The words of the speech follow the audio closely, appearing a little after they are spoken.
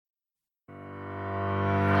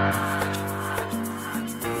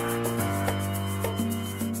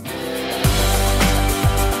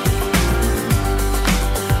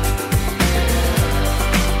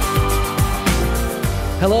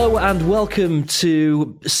Hello and welcome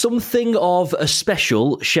to something of a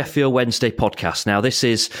special Sheffield Wednesday podcast. Now, this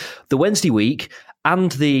is the Wednesday week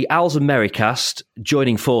and the Owls and Merrycast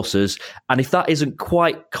joining forces. And if that isn't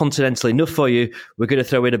quite continental enough for you, we're going to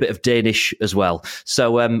throw in a bit of Danish as well.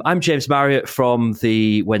 So I'm James Marriott from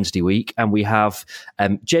the Wednesday week, and we have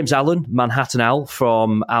James Allen, Manhattan Owl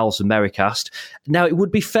from Owls and Merrycast. Now, it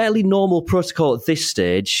would be fairly normal protocol at this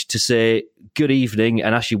stage to say good evening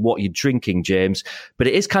and ask you what you're drinking, James. But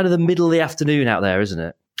it is kind of the middle of the afternoon out there, isn't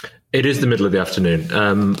it? It is the middle of the afternoon,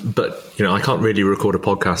 but I can't really record a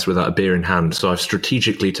podcast without a beer in hand, so I've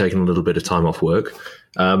strategically taken a little bit of time off work.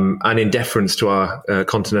 And in deference to our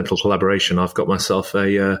continental collaboration, I've got myself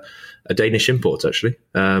a Danish import, actually,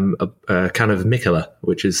 a can of Mikkeller,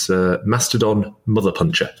 which is Mastodon Mother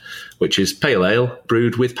Puncher, which is pale ale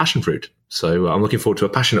brewed with passion fruit. So I'm looking forward to a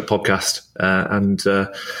passionate podcast,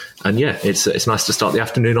 and yeah, it's nice to start the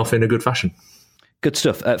afternoon off in a good fashion. Good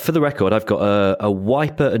stuff. For the record, I've got a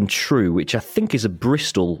Wiper and True, which I think is a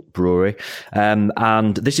Bristol brewery,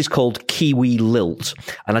 and this is called Kiwi Lilt.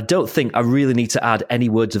 And I don't think I really need to add any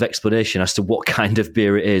words of explanation as to what kind of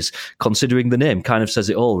beer it is, considering the name kind of says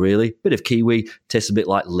it all, really. Bit of kiwi, tastes a bit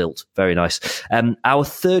like lilt. Very nice. Our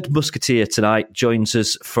third musketeer tonight joins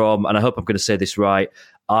us from, and I hope I'm going to say this right,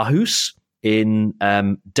 Aarhus in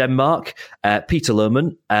Denmark, Peter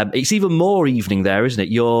Lohmann. It's even more evening there, isn't it?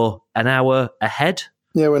 You're an hour ahead.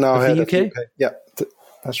 Yeah, we're now ahead of the UK. Yeah,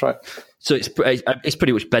 that's right. So it's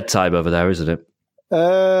pretty much bedtime over there, isn't it?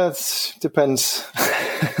 Depends.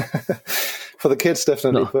 For the kids,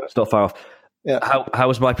 definitely. No, but it's not far off. Yeah. How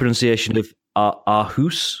was my pronunciation of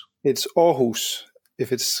Aarhus? It's Aarhus,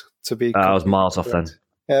 if it's to be. I was miles off then.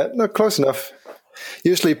 Yeah, no, close enough.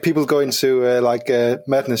 Usually people go into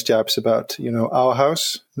madness jabs about, our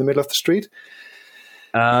house in the middle of the street.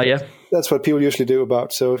 Yeah. That's what people usually do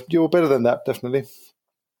about. So you're better than that, definitely.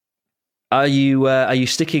 Are you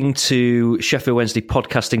sticking to Sheffield Wednesday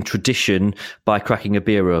podcasting tradition by cracking a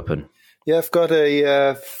beer open? Yeah, I've got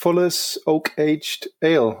a Fuller's Oak Aged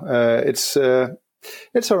Ale. It's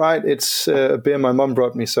all right. It's a beer my mum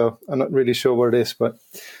brought me, so I'm not really sure what it is, but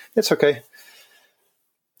it's okay.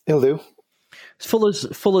 It'll do.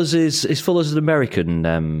 Fuller's is Fuller's an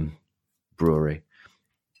American brewery?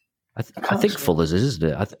 I think Fuller's is, isn't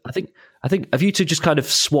it? I think have you two just kind of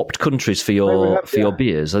swapped countries for your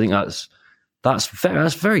beers? I think that's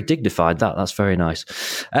very dignified. That's very nice.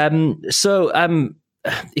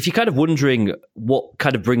 If you're kind of wondering what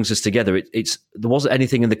kind of brings us together, there wasn't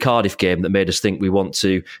anything in the Cardiff game that made us think we want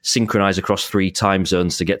to synchronise across 3 time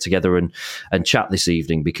zones to get together and chat this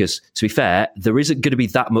evening, because, to be fair, there isn't going to be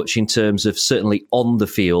that much in terms of certainly on the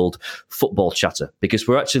field football chatter, because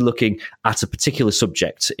we're actually looking at a particular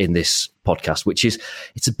subject in this podcast, which is,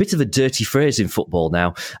 it's a bit of a dirty phrase in football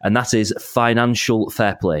now, and that is financial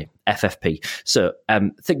fair play, FFP. So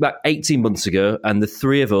think back 18 months ago, and the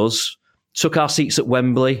three of us took our seats at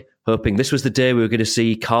Wembley, hoping this was the day we were going to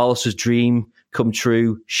see Carlos's dream come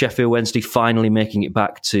true, Sheffield Wednesday finally making it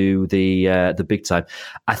back to the big time.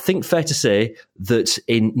 I think fair to say that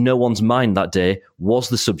in no one's mind that day was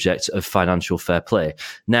the subject of financial fair play.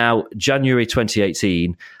 Now, January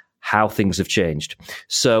 2018, how things have changed.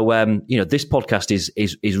 So, this podcast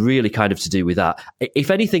is really kind of to do with that.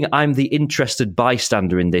 If anything, I'm the interested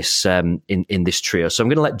bystander in this in this trio. So I'm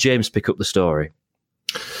going to let James pick up the story.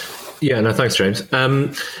 Yeah, no, thanks, James.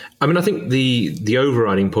 I think the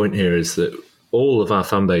overriding point here is that all of our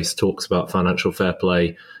fan base talks about financial fair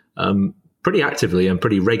play pretty actively and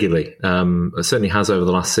pretty regularly. It certainly has over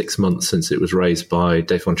the last 6 months since it was raised by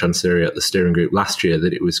Dave von Chancery at the steering group last year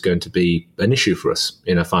that it was going to be an issue for us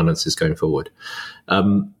in our finances going forward.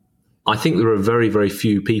 I think there are very, very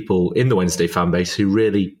few people in the Wednesday fan base who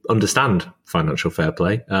really understand financial fair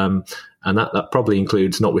play. And that probably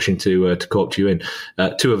includes, not wishing to co-opt you in,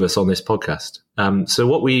 2 of us on this podcast. So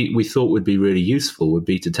what we thought would be really useful would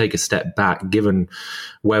be to take a step back, given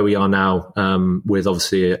where we are now, with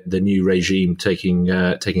obviously the new regime taking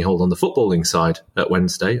hold on the footballing side at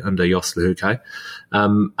Wednesday under Jos Luhukay,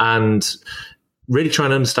 and really trying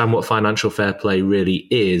to understand what financial fair play really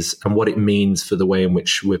is and what it means for the way in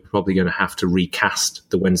which we're probably going to have to recast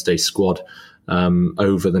the Wednesday squad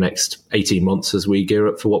over the next 18 months as we gear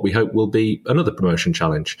up for what we hope will be another promotion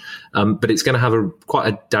challenge. But it's going to have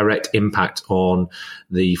quite a direct impact on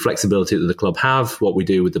the flexibility that the club have, what we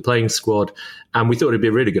do with the playing squad. And we thought it'd be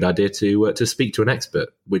a really good idea to speak to an expert,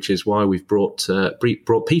 which is why we've brought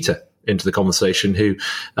Peter into the conversation, who,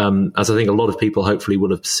 as I think a lot of people hopefully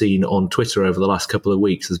will have seen on Twitter over the last couple of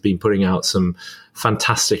weeks, has been putting out some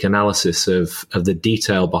fantastic analysis of the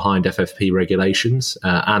detail behind FFP regulations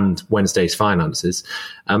and Wednesday's finances,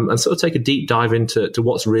 and sort of take a deep dive into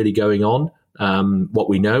what's really going on, what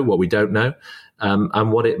we know, what we don't know,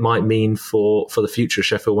 and what it might mean for the future of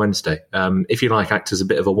Sheffield Wednesday. If you like, act as a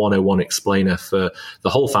bit of a 101 explainer for the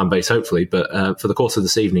whole fan base, hopefully, but for the course of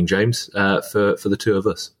this evening, James, for the two of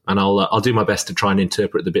us. And I'll do my best to try and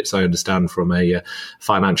interpret the bits I understand from a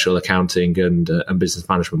financial, accounting and business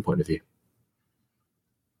management point of view.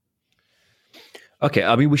 Okay,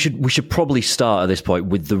 I mean, we should probably start at this point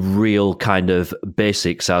with the real kind of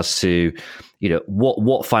basics as to,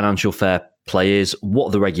 what financial fair play is,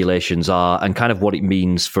 what the regulations are, and kind of what it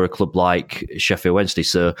means for a club like Sheffield Wednesday.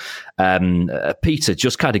 So, Peter,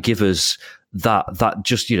 just kind of give us that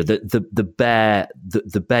just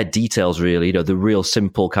the bare details, really. The real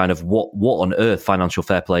simple kind of what on earth financial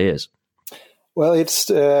fair play is. Well, it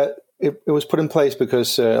was put in place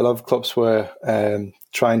because a lot of clubs were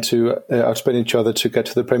trying to outspend each other to get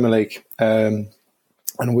to the Premier League. And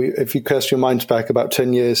if you cast your minds back about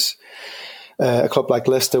 10 years, a club like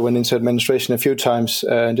Leicester went into administration a few times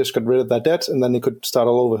and just got rid of their debt, and then they could start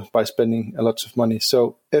all over by spending a lot of money.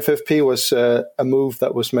 So FFP was a move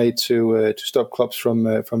that was made to stop clubs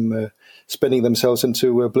from spending themselves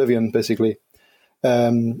into oblivion, basically.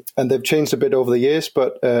 And they've changed a bit over the years,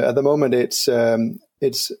 but at the moment it's an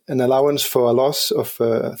allowance for a loss of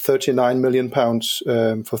 £39 million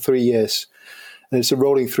for 3 years, and it's a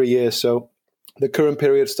rolling 3 years. So the current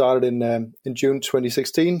period started in June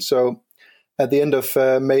 2016. So at the end of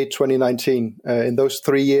May 2019, in those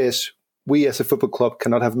 3 years, we as a football club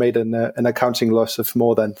cannot have made an accounting loss of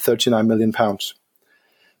more than £39 million.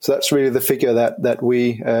 So that's really the figure that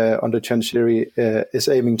we under Chancery is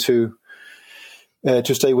aiming to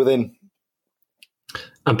stay within.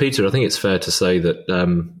 And Peter, I think it's fair to say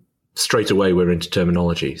that straight away we're into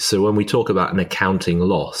terminology. So when we talk about an accounting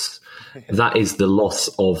loss, that is the loss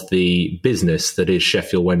of the business that is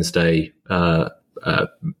Sheffield Wednesday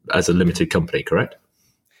as a limited company, correct?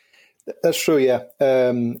 That's true, yeah.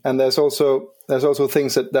 And there's also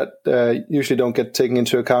things that usually don't get taken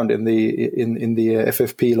into account in the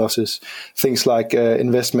FFP losses. Things like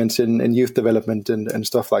investments in youth development and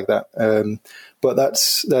stuff like that. But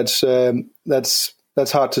that's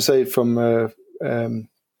hard to say from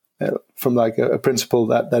like a principle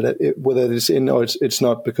that whether it's in or it's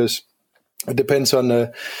not, because it depends on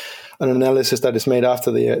an analysis that is made after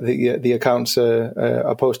the accounts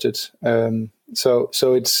are posted. So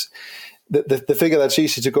it's the figure that's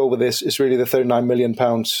easy to go with this is really the £39 million,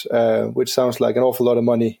 which sounds like an awful lot of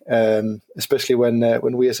money, especially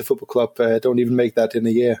when we as a football club don't even make that in a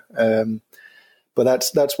year.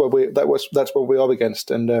 But that's what we're up against,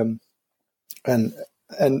 and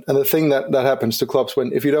the thing that happens to clubs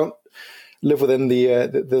if you don't live within the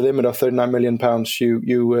limit of £39 million,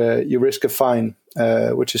 you risk a fine,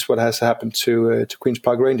 which is what has happened to Queen's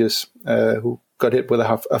Park Rangers, who got hit with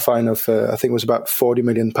a fine of I think it was about £40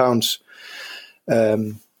 million,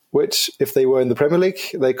 which if they were in the Premier League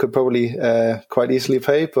they could probably quite easily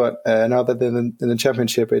pay, but now that they're in the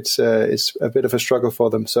Championship, it's a bit of a struggle for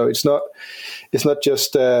them. So it's not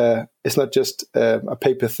just a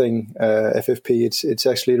paper thing. FFP, it's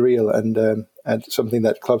actually real and something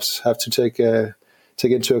that clubs have to take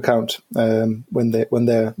into account when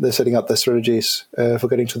they're setting up their strategies for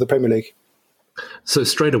getting to the Premier League. So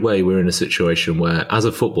straight away we're in a situation where, as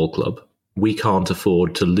a football club, we can't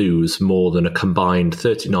afford to lose more than a combined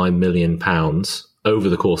 £39 million over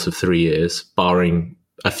the course of 3 years, barring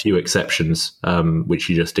a few exceptions, which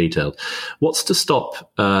you just detailed. What's to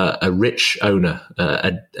stop a rich owner,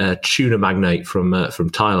 a tuna magnate from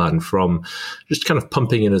Thailand, from just kind of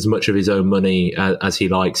pumping in as much of his own money as he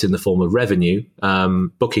likes in the form of revenue,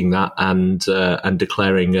 booking that and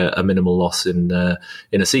declaring a minimal loss in a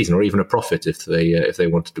season, or even a profit if they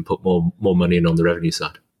wanted to put more money in on the revenue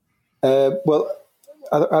side? Well,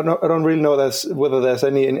 I don't really know whether there's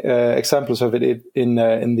any examples of it in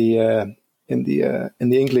the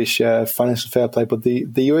English financial fair play, but the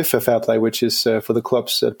UEFA fair play, which is for the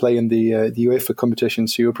clubs that play in the UEFA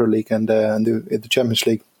competitions, Europa League and the Champions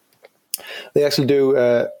League, they actually do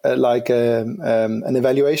an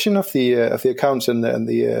evaluation of the accounts and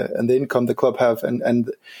the income the club have,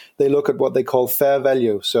 and they look at what they call fair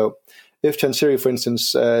value. So if Chancery, for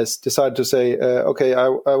instance, decide to say, okay, I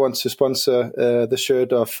want to sponsor the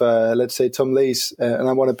shirt of, let's say, Tom Lees, and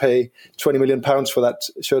I want to pay £20 million for that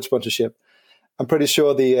shirt sponsorship, I'm pretty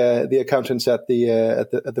sure the accountants at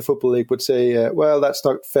the Football League would say, well, that's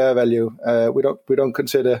not fair value. We don't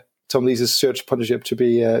consider Tom Lees's search partnership to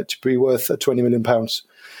be worth £20 million.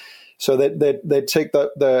 So they take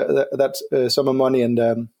that sum of money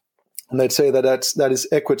and they'd say that is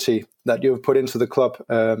equity that you've put into the club,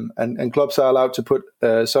 and clubs are allowed to put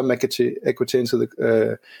some equity into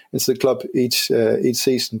the club each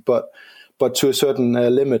season, but to a certain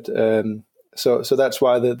limit. So that's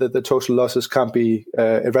why the total losses can't be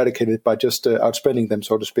eradicated by just outspending them,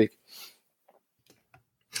 so to speak.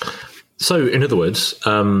 So, in other words,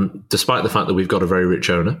 despite the fact that we've got a very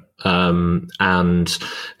rich owner, and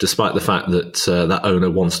despite the fact that that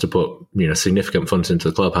owner wants to put significant funds into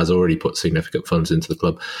the club, has already put significant funds into the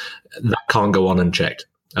club, that can't go on unchecked.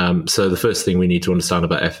 So the first thing we need to understand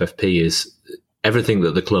about FFP is everything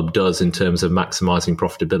that the club does in terms of maximising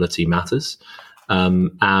profitability matters,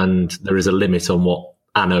 and there is a limit on what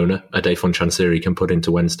an owner, Adefon Chansiri, can put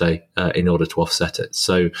into Wednesday in order to offset it.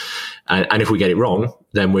 So, and if we get it wrong,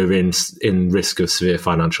 then we're in risk of severe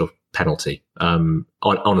financial penalty on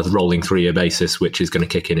a rolling 3-year basis, which is going to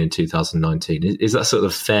kick in 2019. Is that sort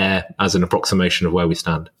of fair as an approximation of where we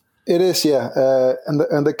stand? It is, yeah.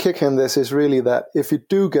 And the kick in this is really that if you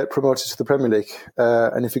do get promoted to the Premier League,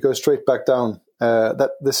 and if you go straight back down,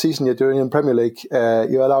 that the season you're doing in Premier League,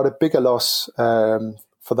 you're allowed a bigger loss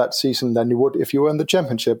for that season than you would if you were in the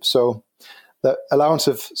Championship. So the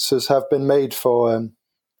allowances have been made for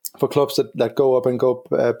clubs that go up and go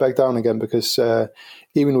back down again, because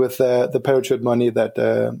even with the parachute money that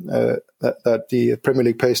the Premier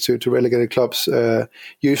League pays to relegated clubs,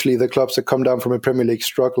 usually the clubs that come down from a Premier League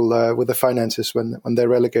struggle with the finances when they're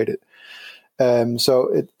relegated.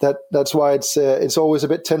 So that's why it's always a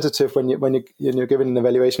bit tentative when you're given an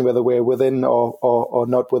evaluation whether we're within or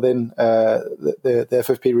not within the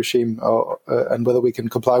FFP regime, and whether we can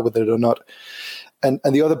comply with it or not. And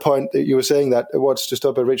the other point that you were saying, that what's to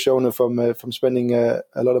stop a rich owner from spending a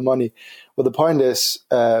lot of money? Well, the point is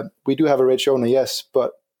we do have a rich owner, yes,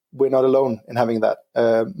 but we're not alone in having that.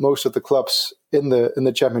 Most of the clubs in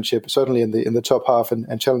the Championship, certainly in the top half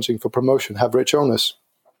and challenging for promotion, have rich owners.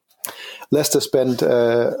 Leicester spent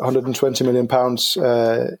 £120 million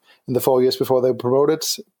in the 4 years before they were promoted.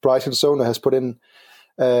 Brighton's owner has put in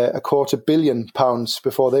 £250 million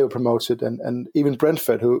before they were promoted, and even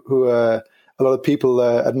Brentford, who a lot of people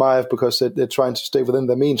admire because they're trying to stay within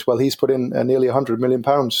their means. Well, he's put in nearly £100 million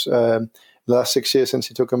in the last 6 years since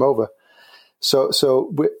he took them over. So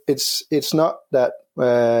it's not that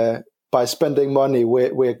by spending money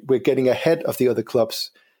we're getting ahead of the other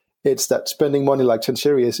clubs. It's that spending money like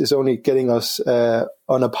Chansiri is only getting us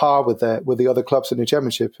on a par with the other clubs in the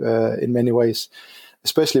Championship in many ways,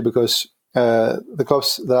 especially because the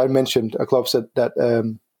clubs that I mentioned are clubs that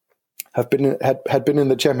had been in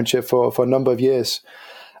the Championship for a number of years.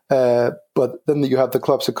 But then you have the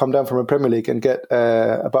clubs that come down from a Premier League and get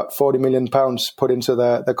about £40 million put into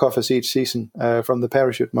their coffers each season from the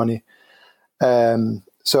parachute money.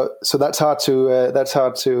 So that's hard to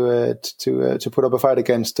put up a fight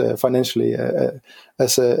against financially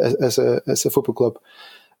as a football club.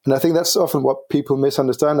 And I think that's often what people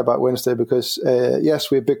misunderstand about Wednesday, because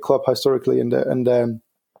yes, we're a big club historically, and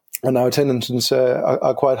our attendances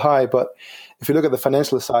are quite high. But if you look at the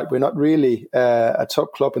financial side, we're not really a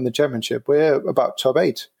top club in the Championship. We're about top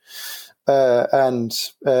 8. And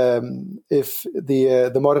if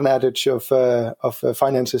the modern adage of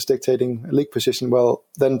finances dictating a league position, well,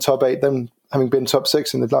 then top 8, then having been top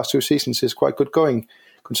 6 in the last 2 seasons is quite good going,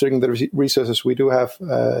 considering the resources we do have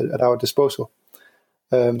at our disposal.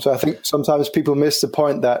 So I think sometimes people miss the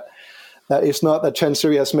point that it's not that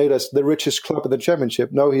Chansiri has made us the richest club in the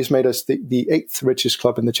Championship. No, he's made us the 8th richest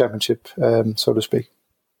club in the Championship, so to speak.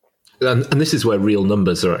 And this is where real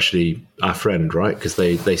numbers are actually our friend, right? Because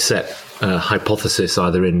they set a hypothesis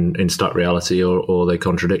either in stark reality or they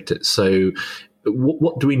contradict it. So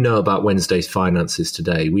what do we know about Wednesday's finances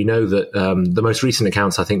today? We know that the most recent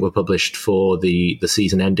accounts, I think, were published for the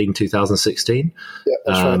season ending 2016, yeah,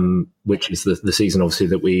 that's right. Which is the season, obviously,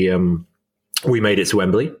 that we made it to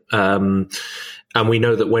Wembley. And we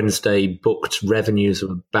know that Wednesday booked revenues of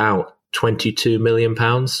about £22 million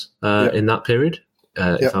in that period.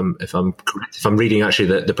 If I'm correct, if I'm reading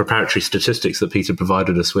actually the preparatory statistics that Peter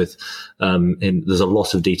provided us with, there's a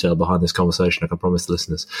lot of detail behind this conversation, I can promise the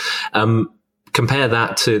listeners. Compare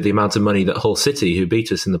that to the amount of money that Hull City, who beat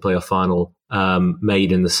us in the playoff final,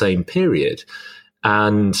 made in the same period,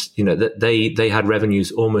 and that they had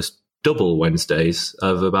revenues almost double Wednesday's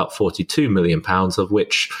of about £42 million, of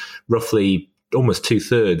which roughly almost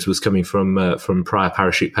 2/3 was coming from prior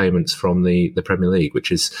parachute payments from the Premier League,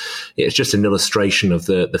 it's just an illustration of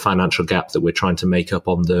the financial gap that we're trying to make up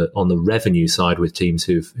on the revenue side with teams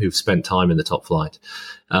who've spent time in the top flight.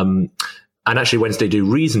 And And actually, Wednesday do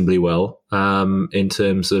reasonably well in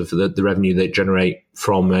terms of the revenue they generate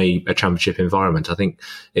from a championship environment. I think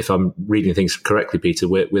if I'm reading things correctly, Peter,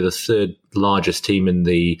 we're the third largest team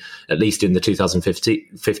at least in the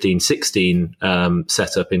 2015-16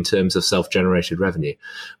 setup in terms of self-generated revenue,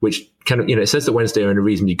 which it says that Wednesday are in a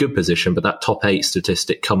reasonably good position, but that top 8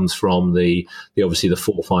 statistic comes from the obviously the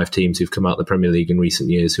 4 or 5 teams who've come out of the Premier League in recent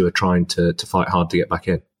years who are trying to fight hard to get back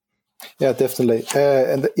in. Yeah, definitely,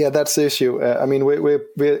 that's the issue. I mean,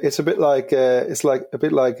 it's a bit like a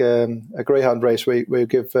greyhound race where you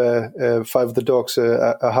give 5 of the dogs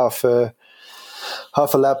a half a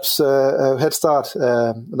lap's head start.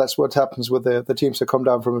 That's what happens with the teams that come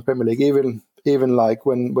down from the Premier League. Even like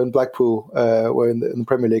when Blackpool were in the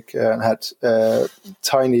Premier League and had a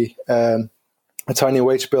tiny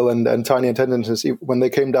wage bill and tiny attendances, when they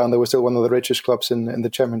came down, they were still one of the richest clubs in the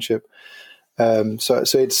Championship. So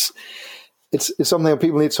it's something that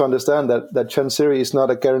people need to understand, that Chansiri is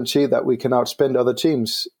not a guarantee that we can outspend other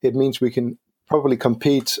teams. It means we can probably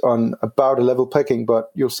compete on about a level pecking,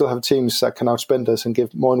 but you'll still have teams that can outspend us and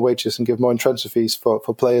give more in wages and give more in transfer fees for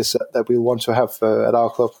players that we want to have at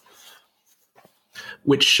our club.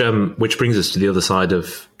 Which brings us to the other side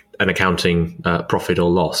of an accounting profit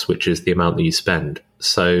or loss, which is the amount that you spend.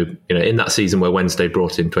 So, in that season where Wednesday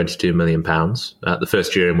brought in £22 million, the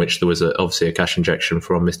first year in which there was obviously a cash injection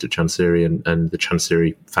from Mr. Chansiri and the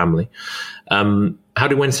Chansiri family, how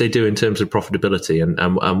did Wednesday do in terms of profitability,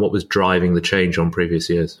 and what was driving the change on previous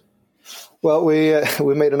years? Well, we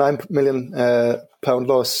made a £9 million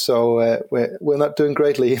loss, so we're not doing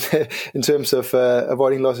greatly in terms of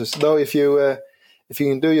avoiding losses. Though, if you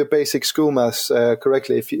can do your basic school maths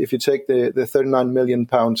correctly, if you take the £39 million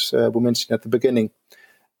we mentioned at the beginning,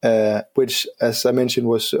 which, as I mentioned,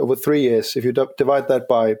 was over 3 years, if you divide that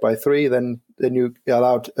by 3, then you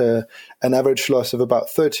allowed an average loss of about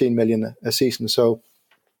 13 million a season. So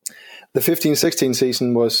the 15-16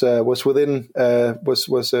 season was within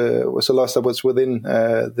was a loss that was within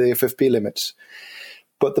the FFP limits.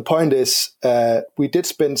 But the point is, we did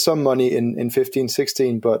spend some money in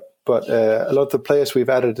 15-16, but a lot of the players we've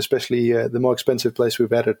added, especially the more expensive players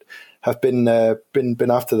we've added, have been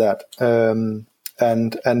after that.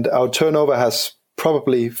 And our turnover has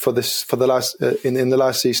probably in the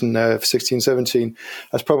last season of 16-17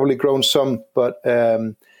 has probably grown some, but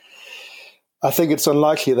I think it's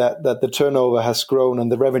unlikely that the turnover has grown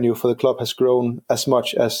and the revenue for the club has grown as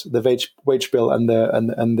much as the wage bill and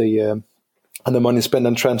the money spent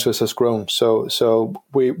on transfers has grown. So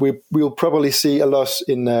we'll probably see a loss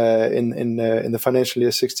in the financial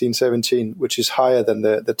year 16-17, which is higher than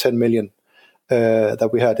the 10 million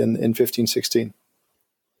that we had in 15-16.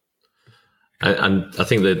 And I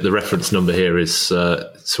think the reference number here is,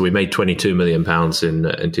 so we made £22 million in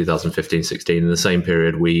 2015-16. In the same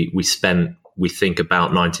period, we spent, we think,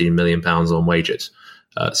 about £19 million on wages.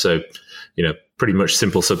 So, pretty much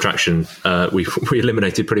simple subtraction. We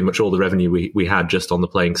eliminated pretty much all the revenue we had just on the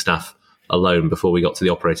playing staff alone before we got to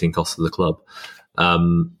the operating costs of the club.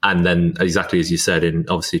 And then, exactly as you said,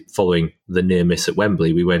 obviously following the near miss at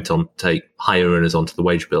Wembley, we went on to take higher earners onto the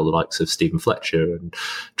wage bill, the likes of Stephen Fletcher and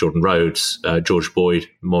Jordan Rhodes, George Boyd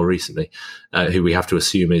more recently, who we have to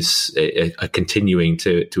assume is continuing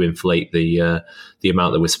to inflate the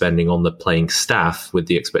amount that we're spending on the playing staff, with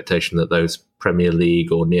the expectation that those Premier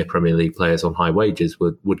League or near Premier League players on high wages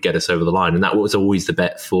would get us over the line. And that was always the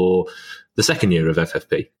bet for the second year of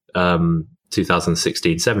FFP.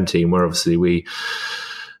 2016-17, where obviously we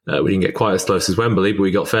didn't get quite as close as Wembley, but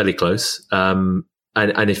we got fairly close. And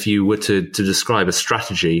if you were to describe a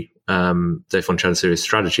strategy, Stefan Chansiri's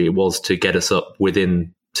strategy, it was to get us up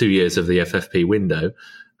within 2 years of the FFP window,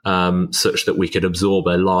 such that we could absorb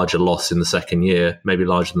a larger loss in the second year, maybe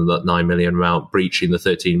larger than that 9 million amount, breaching the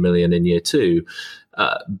 13 million in year 2.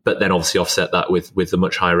 But then obviously offset that with the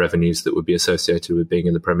much higher revenues that would be associated with being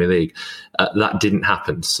in the Premier League. That didn't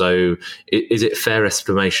happen. So is it fair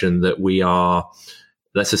estimation that we are,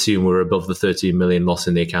 let's assume we're above the 13 million loss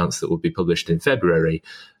in the accounts that will be published in February,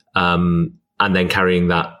 and then carrying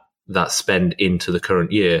that spend into the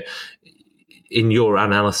current year? In your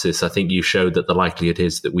analysis, I think you showed that the likelihood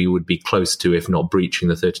is that we would be close to, if not breaching,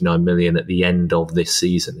 the 39 million at the end of this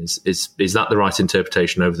season. Is that the right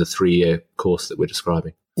interpretation over the 3-year course that we're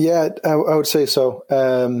describing? Yeah, I would say so.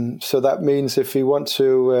 So that means if we want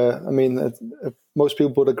to, most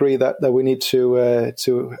people would agree that we need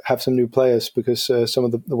to have some new players, because some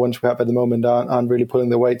of the ones we have at the moment aren't really pulling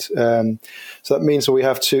the weight. So that means that we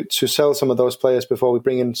have to sell some of those players before we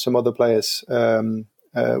bring in some other players.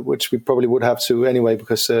 Which we probably would have to anyway,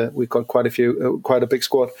 because we've got quite a big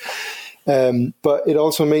squad. But it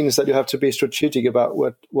also means that you have to be strategic about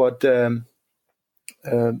what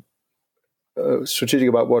strategic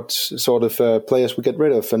about what sort of players we get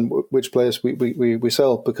rid of and which players we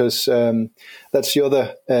sell, because that's the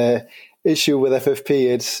other issue with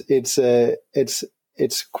FFP.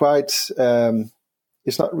 It's quite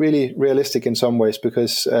it's not really realistic in some ways,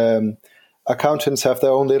 because accountants have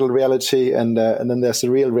their own little reality, and then there's the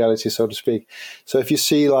real reality, so to speak. So if you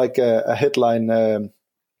see like a headline,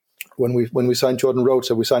 when we signed Jordan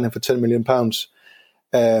Rhodes, we signed him for £10 million.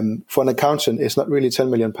 For an accountant, it's not really £10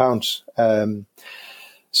 million.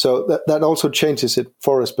 So that also changes it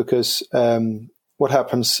for us, because what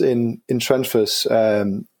happens in transfers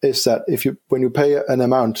is that when you pay an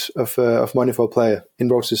amount of money for a player, in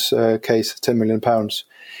Rhodes' case, £10 million,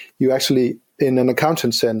 you actually, in an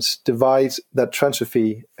accountant sense, divide that transfer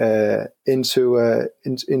fee into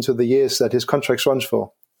the years that his contract runs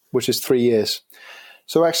for, which is 3 years.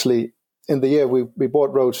 So actually, in the year we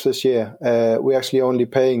bought Rhodes this year, we're actually only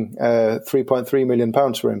paying £3.3 million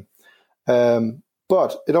for him.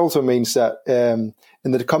 But it also means that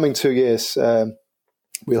in the coming 2 years,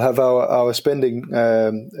 we'll have our spending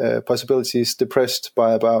possibilities depressed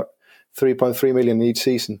by about 3.3 million each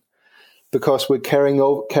season, because we're carrying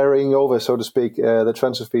over, so to speak, the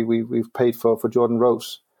transfer fee we've paid for Jordan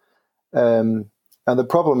Rhodes. And the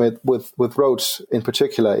problem with Rhodes in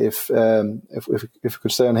particular, if we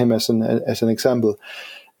could stay on him as an example,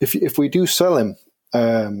 if we do sell him,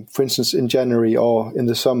 for instance, in January or in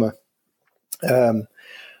the summer,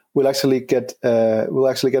 we'll actually get a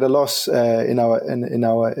loss in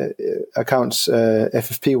our accounts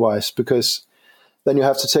FFP wise, because then you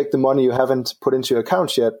have to take the money you haven't put into your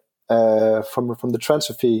accounts yet from the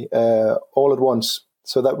transfer fee all at once.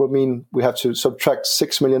 So that would mean we have to subtract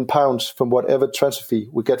 £6 million from whatever transfer fee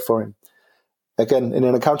we get for him. Again, in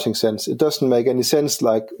an accounting sense, it doesn't make any sense.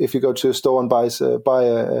 Like if you go to a store and buy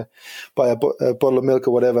a bottle of milk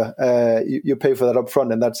or whatever, you pay for that up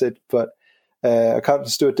front and that's it. But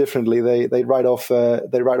accountants do it differently. They write off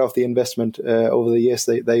the investment over the years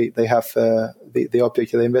they have the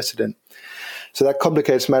object they invested in. So that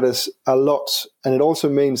complicates matters a lot, and it also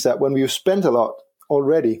means that when you've spent a lot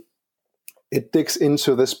already, it digs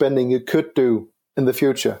into the spending you could do in the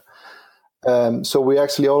future. So we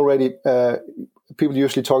actually already, people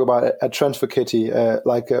usually talk about a transfer kitty,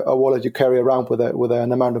 like a wallet you carry around with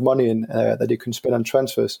an amount of money in that you can spend on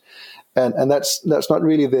transfers. And that's not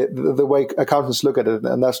really the way accountants look at it,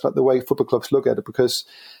 and that's not the way football clubs look at it, because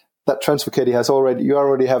that transfer kitty you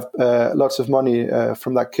already have lots of money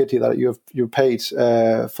from that kitty that you paid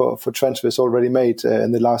for transfers already made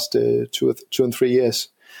in the last 2 and 3 years.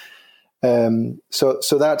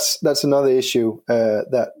 So that's another issue,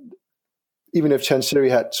 that even if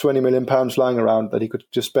Chansiri had £20 million lying around that he could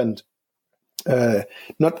just spend,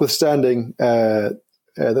 notwithstanding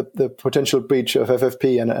the potential breach of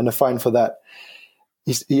FFP and a fine for that,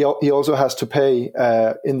 he also has to pay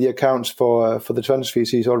in the accounts for the transfer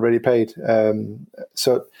fees he's already paid.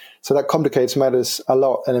 So that complicates matters a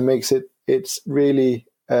lot, and it makes it's really.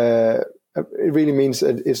 It really means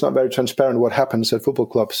that it's not very transparent what happens at football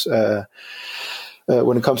clubs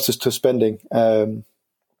when it comes to spending.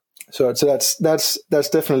 So that's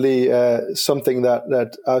definitely something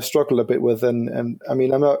that I've struggled a bit with. And I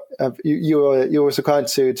mean, I'm not. You were so kind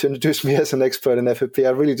to introduce me as an expert in FFP.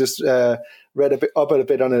 I really just read a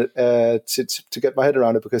bit on it to get my head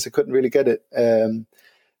around it, because I couldn't really get it.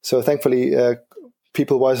 So thankfully,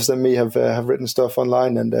 people wiser than me have written stuff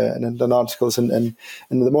online and done articles, and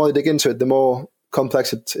the more they dig into it, the more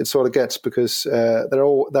complex it sort of gets, because there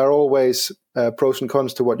are always pros and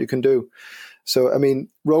cons to what you can do. So I mean,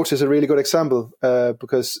 Rhodes is a really good example,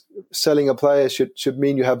 because selling a player should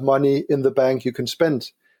mean you have money in the bank you can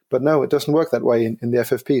spend. But no, it doesn't work that way in the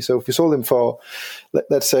FFP. So if you sold him for,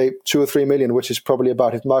 let's say, 2 or 3 million, which is probably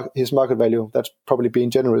about his market value, that's probably being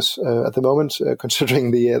generous at the moment,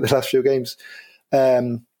 considering the last few games.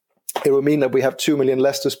 It will mean that we have 2 million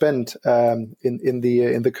less to spend in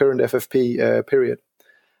the current FFP period.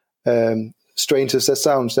 Strange as that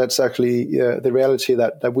sounds, that's actually the reality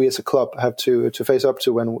that we as a club have to face up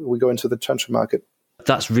to when we go into the transfer market.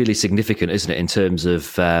 That's really significant, isn't it? In terms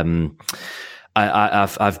of,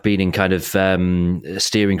 I've been in kind of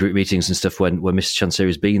steering group meetings and stuff when Mr.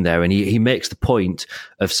 Chansiri's been there, and he makes the point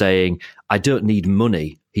of saying, I don't need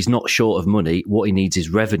money. He's not short of money. What he needs is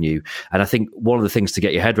revenue. And I think one of the things to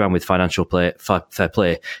get your head around with financial fair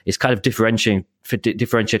play is kind of differentiating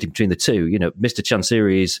between the two. You know, Mr.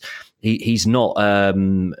 Chansiri he's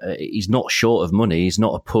not short of money. He's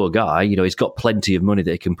not a poor guy. You know, he's got plenty of money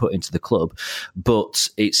that he can put into the club, but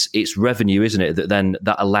it's revenue, isn't it?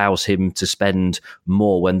 That allows him to spend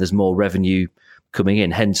more when there's more revenue coming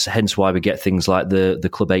in. Hence why we get things like the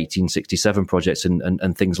Club 1867 projects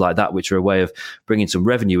and things like that, which are a way of bringing some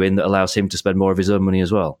revenue in that allows him to spend more of his own money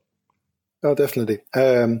as well. Oh, definitely.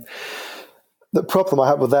 The problem I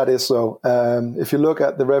have with that is, though, if you look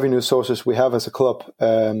at the revenue sources we have as a club,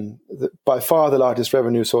 by far the largest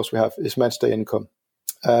revenue source we have is matchday income.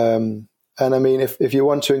 And I mean, if you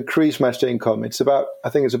want to increase matchday income, last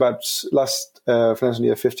financial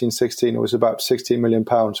year 15-16, it was about £16 million,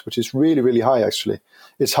 which is really, really high, actually.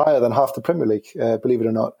 It's higher than half the Premier League, believe it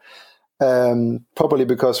or not. Probably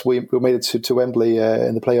because we made it to Wembley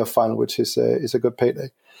in the playoff final, which is a good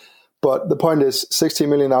payday. But the point is, 16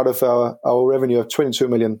 million out of our revenue of 22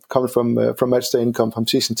 million comes from matchday income, from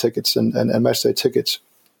season tickets and matchday tickets.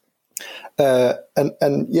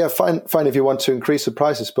 And yeah, fine if you want to increase the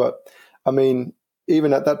prices, but I mean,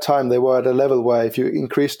 even at that time, they were at a level where if you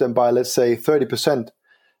increase them by, let's say, 30%,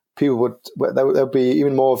 there would be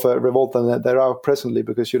even more of a revolt than there are presently,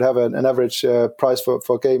 because you'd have an average price for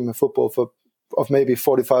a game of football of maybe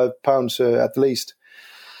 £45 at least.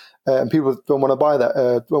 And people don't want to buy that,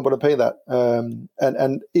 don't want to pay that.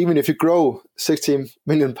 And even if you grow £16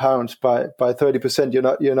 million by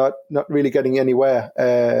 30%, you're not really getting anywhere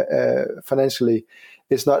financially.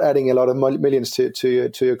 It's not adding a lot of millions to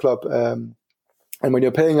your club. And when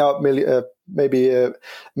you're paying out maybe £1.5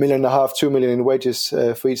 million, £2 million in wages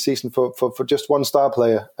for each season for just one star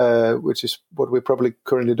player, which is what we're probably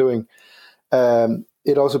currently doing,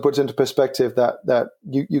 it also puts into perspective that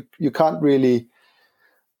you can't really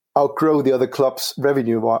outgrow the other clubs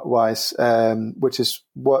revenue-wise, which is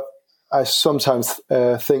what I sometimes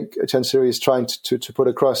think Chancery is trying to put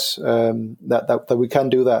across, that we can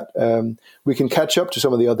do that. We can catch up to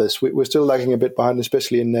some of the others. We're still lagging a bit behind,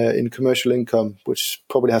 especially in commercial income, which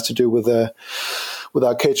probably has to do with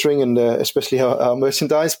our catering and especially our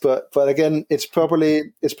merchandise. But again, it's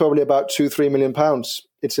probably about £2-3 million.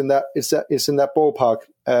 It's in that ballpark.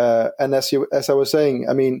 And as I was saying,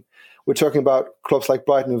 I mean, we're talking about clubs like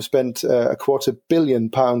Brighton who've spent £250 million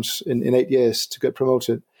in 8 years to get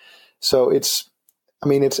promoted. So it's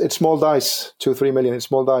small dice, 2-3 million. It's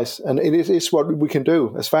small dice, and it is what we can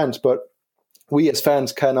do as fans. But we as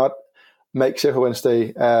fans cannot make Sheffield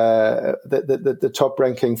Wednesday the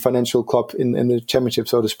top-ranking financial club in the Championship,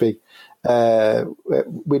 so to speak.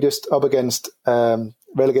 We're just up against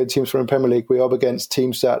relegated teams from the Premier League. We're up against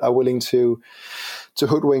teams that are willing to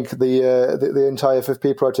hoodwink the entire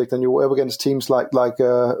FFP project, and you're up against teams like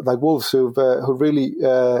Wolves who really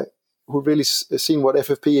seen what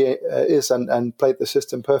FFP is and played the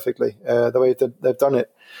system perfectly the way that they've done it.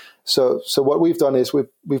 So what we've done is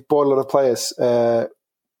we've bought a lot of players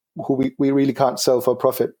who we really can't sell for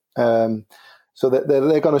profit. So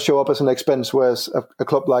they're going to show up as an expense, whereas a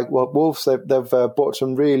club like Wolves, they've bought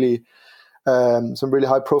some really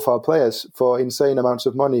high profile players for insane amounts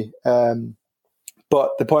of money.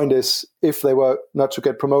 But the point is, if they were not to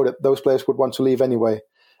get promoted, those players would want to leave anyway,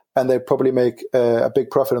 and they probably make a big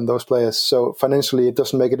profit on those players. So financially, it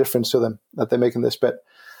doesn't make a difference to them that they're making this bet.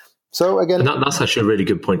 So again, and that's actually a really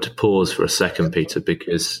good point to pause for a second, Peter,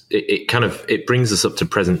 because it brings us up to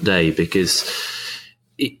present day. Because,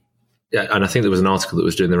 and I think there was an article that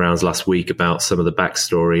was doing the rounds last week about some of the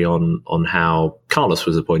backstory on how Carlos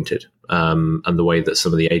was appointed, and the way that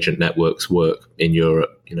some of the agent networks work in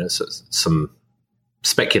Europe. You know, so some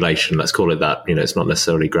speculation, let's call it that. You know, it's not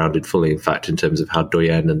necessarily grounded fully, in fact, in terms of how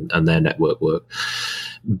Doyen and their network work.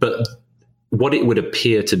 But what it would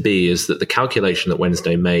appear to be is that the calculation that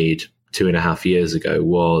Wednesday made 2.5 years ago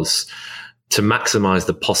was to maximize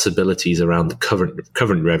the possibilities around the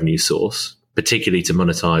current revenue source, particularly to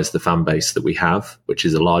monetize the fan base that we have, which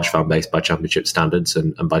is a large fan base by Championship standards,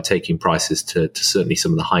 and by taking prices to certainly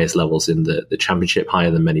some of the highest levels in the Championship,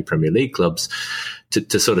 higher than many Premier League clubs,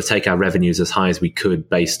 to sort of take our revenues as high as we could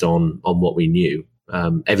based on what we knew.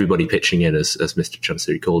 Everybody pitching in, as Mr.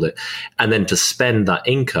 Chancery called it, and then to spend that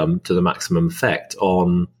income to the maximum effect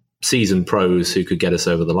on seasoned pros who could get us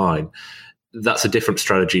over the line. That's a different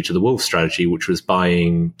strategy to the Wolves strategy, which was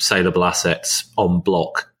buying saleable assets en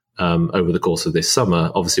bloc over the course of this summer,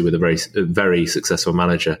 obviously with a very successful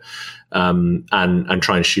manager, and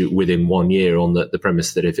try and shoot within 1 year on the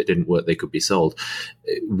premise that if it didn't work, they could be sold.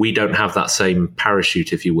 We don't have that same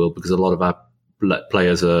parachute, if you will, because a lot of our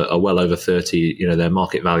players are well over 30. You know, their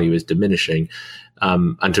market value is diminishing,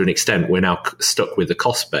 and to an extent, we're now stuck with the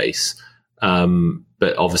cost base.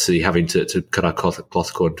 but obviously having to cut our cloth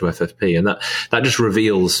according to FFP, and that just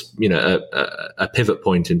reveals, a pivot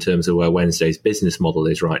point in terms of where Wednesday's business model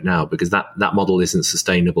is right now, because that model isn't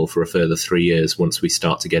sustainable for a further 3 years once we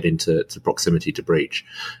start to get into proximity to breach.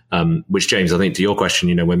 Which, James, I think to your question,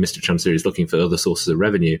 when Mr. Chansiri is looking for other sources of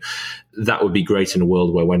revenue, that would be great in a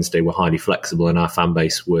world where Wednesday were highly flexible and our fan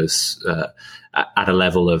base was at a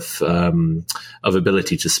level of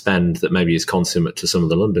ability to spend that maybe is consummate to some of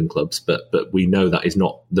the London clubs, but we know that is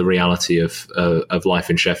not the reality of life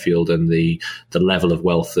in Sheffield and the level of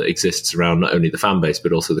wealth that exists around not only the fan base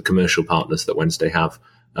but also the commercial partners that Wednesday have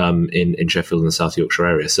in Sheffield and the South Yorkshire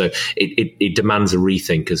area. So it demands a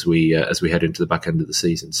rethink as we head into the back end of the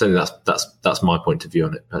season. So that's my point of view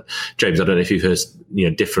on it. But James, I don't know if you've heard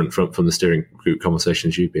different from the steering group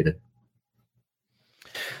conversations you've been in.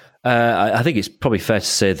 I think it's probably fair to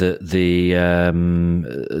say that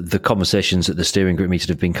the conversations at the steering group meeting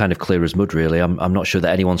have been kind of clear as mud, really. I'm not sure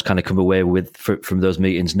that anyone's kind of come away from those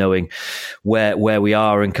meetings knowing where we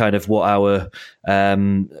are and kind of what our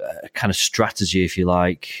kind of strategy, if you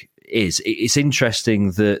like, is. It's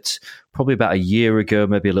interesting that probably about a year ago,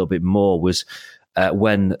 maybe a little bit more, was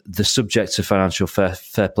when the subject of financial fair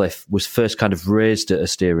play was first kind of raised at a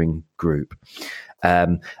steering group.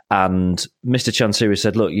 And Mr. Chansiri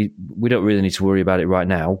said, look, we don't really need to worry about it right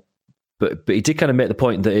now. But he did kind of make the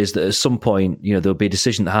point that at some point, there'll be a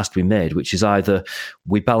decision that has to be made, which is either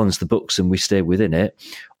we balance the books and we stay within it,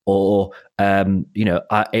 or,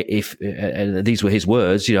 if these were his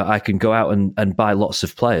words, I can go out and buy lots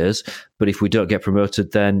of players, but if we don't get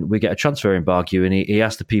promoted, then we get a transfer embargo. And he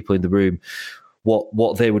asked the people in the room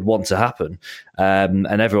what they would want to happen, and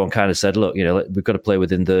everyone kind of said, look, we've got to play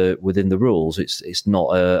within the rules. It's not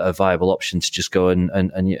a viable option to just go and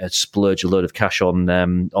splurge a load of cash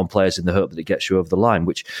on players in the hope that it gets you over the line,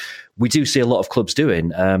 which we do see a lot of clubs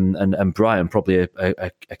doing, and Brighton probably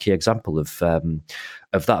a key example of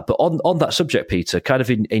that. But on that subject, Peter, kind of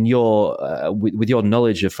in your with your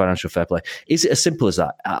knowledge of financial fair play, is it as simple as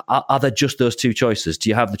that? Are there just those two choices? Do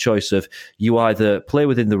you have the choice of you either play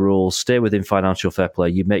within the rules, stay within financial fair play,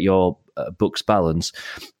 you make your books balance,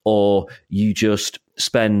 or you just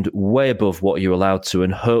spend way above what you're allowed to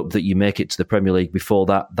and hope that you make it to the Premier League before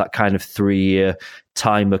that kind of 3-year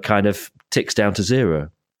timer kind of ticks down to zero?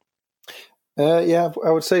 Yeah,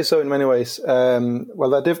 I would say so in many ways.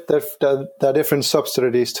 Well, there are different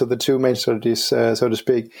sub-strategies to the two main strategies, so to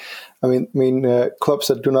speak. I mean, clubs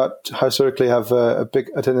that do not historically have a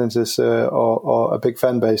big attendances or a big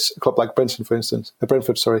fan base, a club like Brentford, for instance, they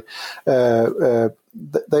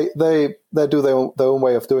do their own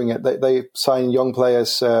way of doing it. They sign young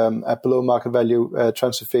players at below market value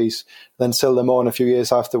transfer fees, then sell them on a few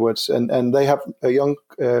years afterwards, and they have young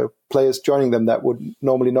players joining them that would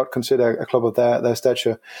normally not consider a club of their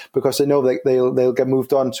stature, because they know that they'll get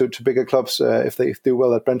moved on to bigger clubs if they do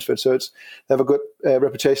well at Brentford. So they have a good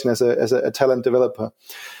reputation as a talent developer.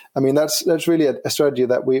 I mean, that's really a strategy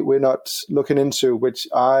that we're not looking into, which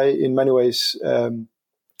I, in many ways,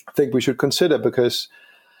 think we should consider, because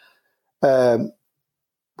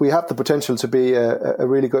we have the potential to be a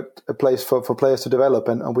really good place for players to develop,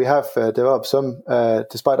 and we have developed some,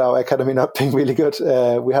 despite our academy not being really good.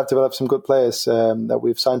 We have developed some good players that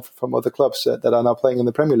we've signed from other clubs that are now playing in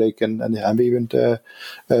the Premier League, and I've even been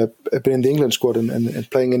in the England squad and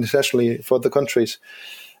playing internationally for other countries.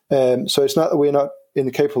 So it's not that we're not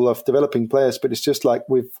incapable of developing players, but it's just like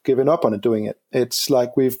we've given up on doing it. It's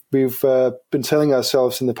like we've been telling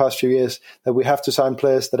ourselves in the past few years that we have to sign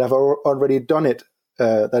players that have already done it,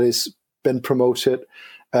 that is been promoted,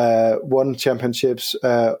 won championships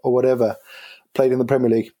or whatever, played in the Premier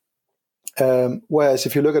League. Whereas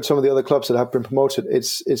if you look at some of the other clubs that have been promoted,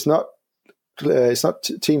 it's not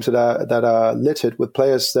teams that are littered with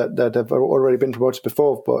players that have already been promoted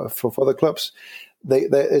before, but for other clubs.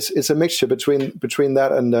 It's a mixture between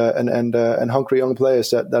that and hungry young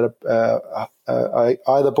players that are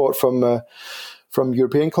either bought from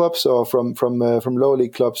European clubs or from lower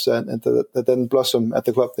league clubs and that then blossom at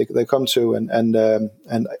the club they come to and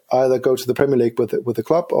either go to the Premier League with the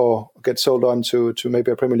club or get sold on to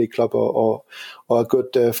maybe a Premier League club or a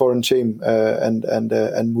good foreign team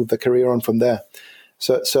and move their career on from there.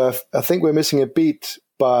 So I think we're missing a beat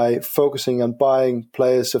by focusing on buying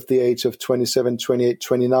players of the age of 27, 28,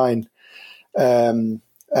 29, and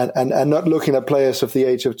not looking at players of the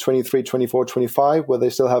age of 23, 24, 25, where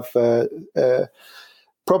they still have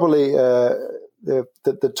probably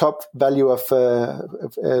the top value of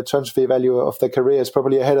transfer fee value of their career is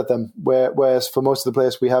probably ahead of them, whereas for most of the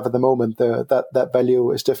players we have at the moment, that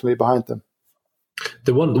value is definitely behind them.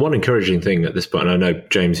 The one encouraging thing at this point, and I know,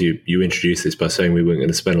 James, you introduced this by saying we weren't going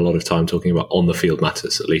to spend a lot of time talking about on-the-field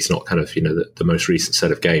matters, at least not kind of, the most recent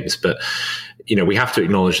set of games. But, we have to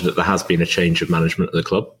acknowledge that there has been a change of management at the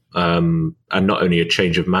club. And not only a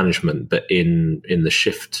change of management, but in the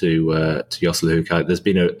shift to Joselu Hukaj, there's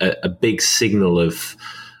been a big signal of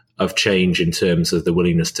change in terms of the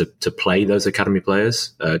willingness to play those academy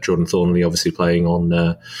players. Jordan Thornley obviously playing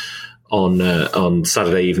on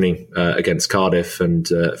Saturday evening against Cardiff, and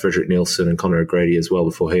Frederick Nielsen and Conor O'Grady as well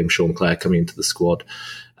before him, Sean Clare coming into the squad.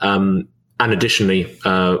 And additionally,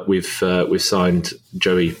 we've signed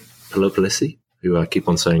Joey Pelopelisi, who I keep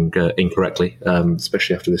on saying incorrectly,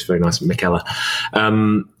 especially after this very nice Michela,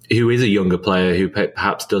 who is a younger player who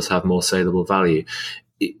perhaps does have more saleable value.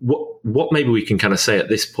 What maybe we can kind of say at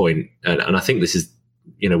this point, and I think this is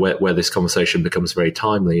where this conversation becomes very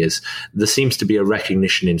timely, is there seems to be a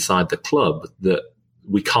recognition inside the club that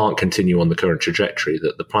we can't continue on the current trajectory,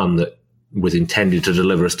 that the plan that was intended to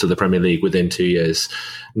deliver us to the Premier League within 2 years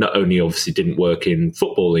not only obviously didn't work in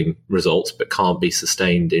footballing results, but can't be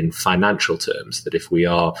sustained in financial terms. That if we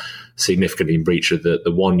are significantly in breach of the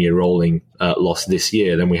 1 year rolling loss this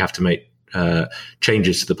year, then we have to make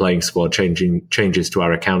changes to the playing squad, changes to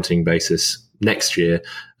our accounting basis next year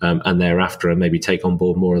and thereafter, and maybe take on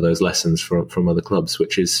board more of those lessons from other clubs,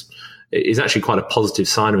 which is actually quite a positive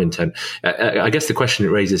sign of intent. I guess the question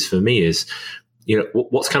it raises for me is,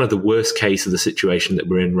 what's kind of the worst case of the situation that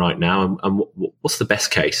we're in right now, and what's the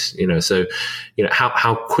best case? So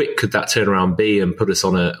how quick could that turnaround be and put us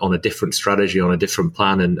on a different strategy, on a different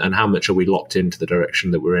plan, and how much are we locked into the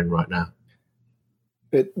direction that we're in right now?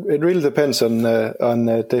 It really depends on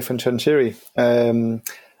Stefan Chansiri.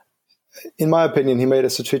 In my opinion, he made a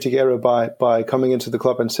strategic error by coming into the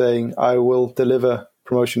club and saying, "I will deliver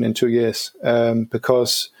promotion in 2 years,"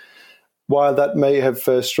 because while that may have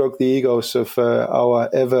stroked the egos of our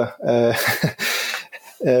ever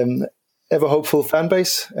hopeful fan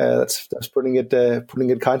base, that's putting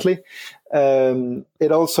it kindly.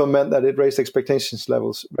 It also meant that it raised expectations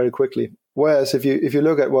levels very quickly. Whereas if you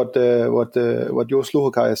look at what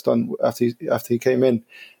Joselu Hukaj has done after he came in,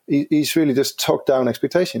 he's really just talked down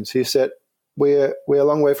expectations. He said, we're a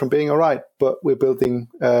long way from being all right, but we're building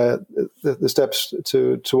the steps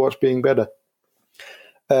towards being better.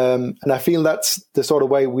 And I feel that's the sort of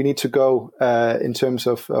way we need to go in terms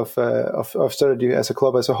of strategy as a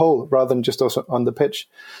club as a whole, rather than just also on the pitch.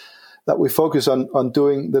 That we focus on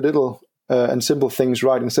doing the little and simple things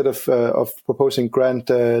right, instead of proposing grand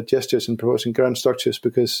gestures and proposing grand structures.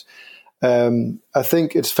 Because I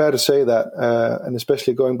think it's fair to say that, and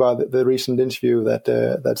especially going by the recent interview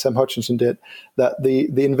that Sam Hutchinson did, that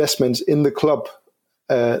the investments in the club,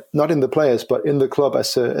 not in the players, but in the club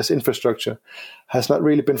as infrastructure, has not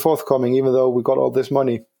really been forthcoming, even though we got all this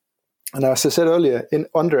money. And as I said earlier,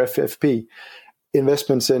 under FFP,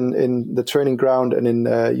 investments in the training ground and in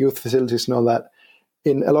youth facilities and all that,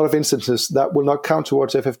 in a lot of instances, that will not count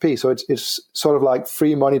towards FFP. So it's sort of like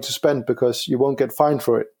free money to spend because you won't get fined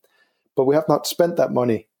for it. But we have not spent that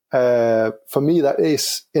money. For me, that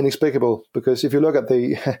is inexplicable, because if you look at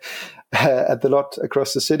the at the lot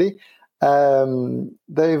across the city,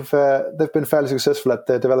 they've been fairly successful at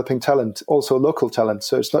developing talent, also local talent.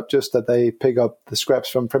 So it's not just that they pick up the scraps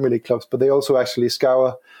from Premier League clubs, but they also actually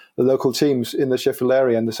scour the local teams in the Sheffield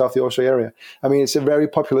area and the South Yorkshire area. I mean, it's a very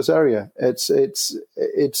populous area. It's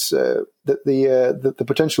the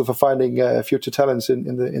potential for finding future talents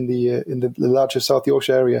in the larger South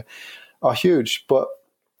Yorkshire area are huge, but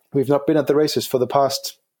we've not been at the races for the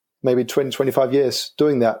past maybe 20, 25 years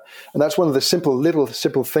doing that. And that's one of the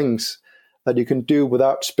simple things that you can do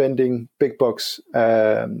without spending big bucks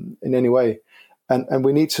in any way. And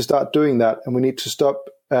we need to start doing that, and we need to stop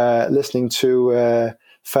listening to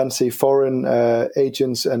fancy foreign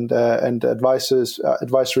agents and advisors,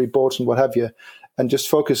 advisory boards and what have you, and just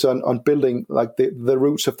focus on building like the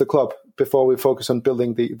roots of the club before we focus on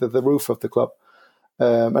building the roof of the club.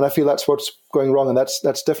 And I feel that's what's going wrong, and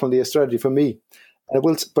that's definitely a strategy for me. And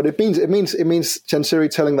it means Chansiri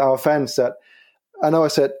telling our fans that, I know I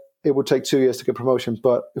said it would take 2 years to get promotion,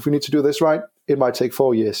 but if we need to do this right, it might take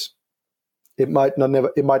 4 years. It might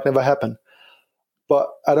never happen. But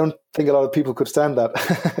I don't think a lot of people could stand that.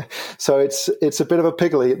 So it's a bit of a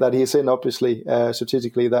pickle that he's in, obviously,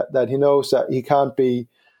 strategically, that he knows that he can't be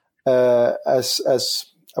as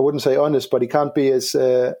I wouldn't say honest, but he can't be as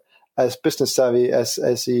business savvy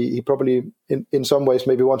as he probably in some ways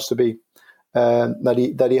maybe wants to be.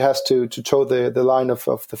 That he has to toe the line of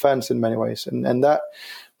the fans in many ways, and that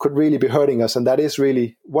could really be hurting us. And that is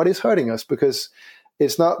really what is hurting us, because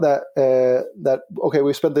it's not that okay,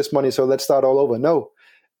 we spent this money, so let's start all over. No,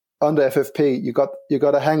 under FFP, you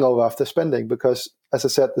got a hangover after spending because, as I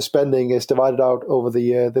said, the spending is divided out over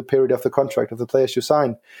the period of the contract of the players you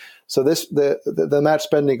sign. So the mad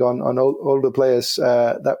spending on older players,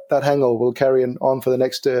 that hangover will carry on for the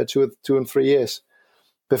next 2 and 3 years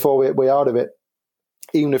before we're out of it,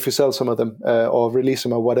 even if we sell some of them or release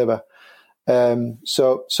them or whatever.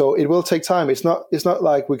 So it will take time. It's not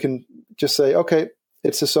like we can just say, okay,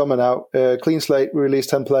 it's the summer now, clean slate, we release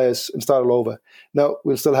 10 players and start all over. No,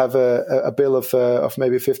 we'll still have a bill of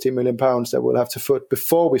maybe £15 million that we'll have to foot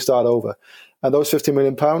before we start over. And those £15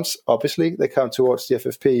 million, obviously, they count towards the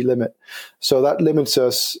FFP limit. So that limits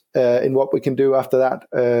us in what we can do after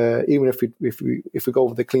that, even if we go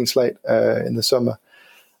with the clean slate in the summer.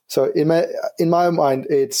 So in my mind,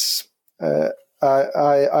 it's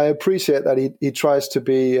I appreciate that he tries to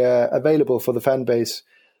be available for the fan base,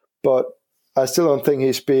 but I still don't think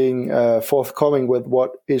he's being forthcoming with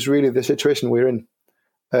what is really the situation we're in.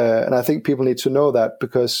 And I think people need to know that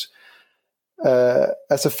because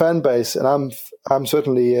as a fan base, and I'm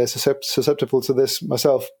certainly susceptible to this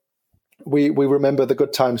myself, we remember the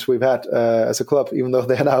good times we've had as a club, even though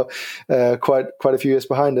they're now quite a few years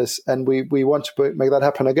behind us. And we want to make that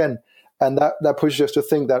happen again. And that pushes us to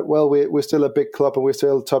think that, well, we're still a big club and we're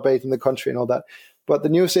still top 8 in the country and all that. But the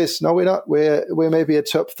news is, no, we're not. We're maybe a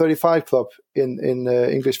top 35 club in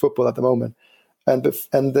English football at the moment, and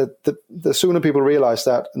the sooner people realize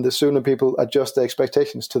that, and the sooner people adjust their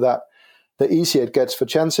expectations to that, the easier it gets for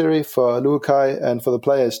Chansiri, for Lukai, and for the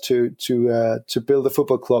players to build a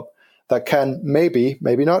football club that can maybe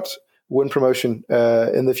not win promotion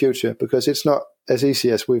in the future, because it's not as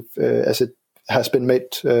easy as as it has been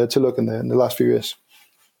made to look in the last few years.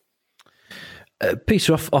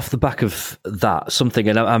 Peter, off the back of that, something,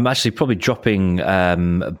 and I'm actually probably dropping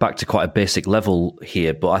back to quite a basic level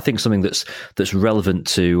here, but I think something that's relevant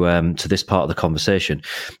to this part of the conversation.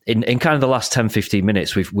 In kind of the last 10, 15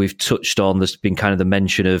 minutes, we've touched on, there's been kind of the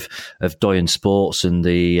mention of Doyen Sports and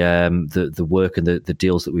the work and the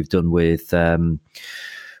deals that we've done with them.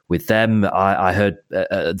 I heard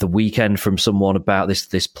the weekend from someone about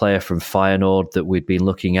this player from Feyenoord that we'd been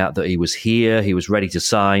looking at, that he was here, he was ready to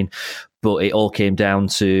sign, but it all came down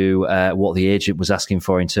to what the agent was asking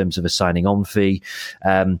for in terms of a signing on fee.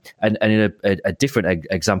 And in a different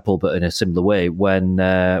example, but in a similar way, when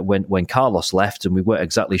Carlos left, and we weren't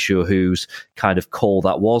exactly sure whose kind of call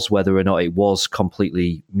that was, whether or not it was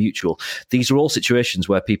completely mutual. These are all situations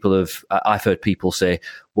where I've heard people say,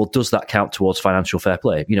 well, does that count towards financial fair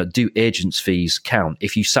play? Do agents' fees count?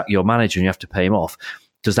 If you sack your manager and you have to pay him off,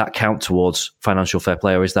 does that count towards financial fair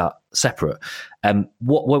play, or is that separate?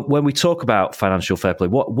 When we talk about financial fair play,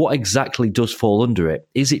 what exactly does fall under it?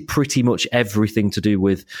 Is it pretty much everything to do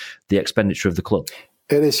with the expenditure of the club?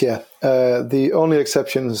 It is, yeah. The only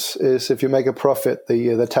exceptions is if you make a profit,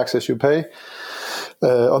 the taxes you pay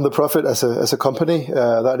on the profit as a company,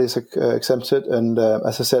 that is exempted. And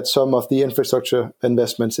as I said, some of the infrastructure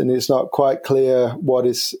investments, and it's not quite clear what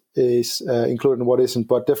is included and what isn't.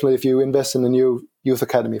 But definitely, if you invest in a new youth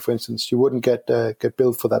academy, for instance, you wouldn't get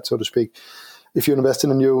billed for that, so to speak. If you invest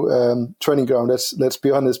in a new training ground, let's be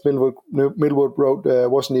honest, Millwood Road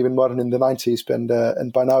wasn't even modern in the 90s,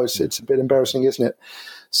 and by now it's a bit embarrassing, isn't it?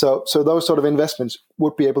 So those sort of investments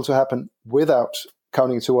would be able to happen without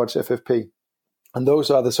counting towards FFP, and those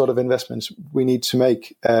are the sort of investments we need to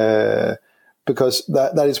make because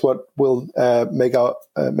that is what will make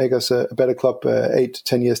us a better club 8 to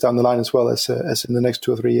 10 years down the line, as well as in the next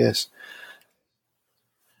 2 or 3 years.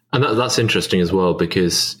 And that's interesting as well,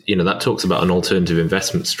 because that talks about an alternative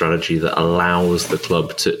investment strategy that allows the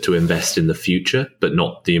club to invest in the future, but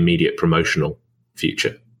not the immediate promotional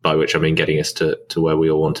future. By which I mean getting us to where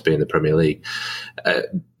we all want to be in the Premier League.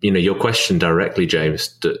 Your question directly, James.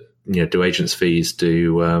 Do agents' fees,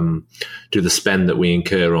 do the spend that we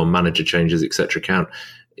incur on manager changes, etc. count?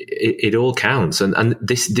 It all counts, and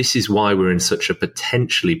this is why we're in such a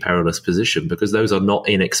potentially perilous position, because those are not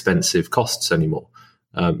inexpensive costs anymore.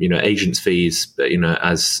 Agents' fees,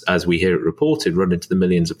 as we hear it reported, run into the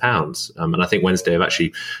millions of pounds. And I think Wednesday have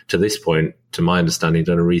actually, to this point, to my understanding,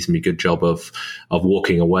 done a reasonably good job of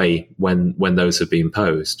walking away when those have been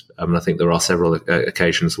posed. And I think there are several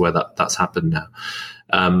occasions where that's happened now.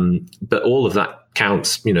 But all of that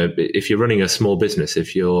counts. If you're running a small business,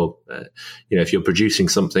 if you're producing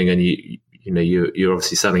something and you're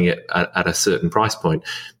obviously selling it at a certain price point,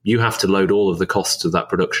 you have to load all of the costs of that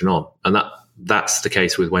production on, and that's the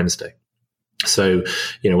case with Wednesday. So,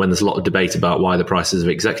 when there's a lot of debate about why the prices of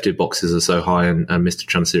executive boxes are so high, and Mr.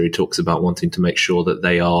 Chansiri talks about wanting to make sure that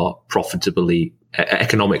they are profitably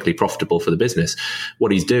economically profitable for the business.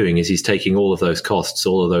 What he's doing is he's taking all of those costs,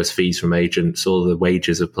 all of those fees from agents, all of the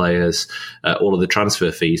wages of players, all of the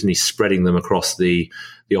transfer fees, and he's spreading them across the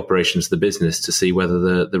operations of the business to see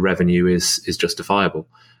whether the revenue is justifiable.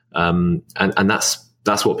 And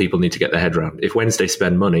that's what people need to get their head around. If Wednesday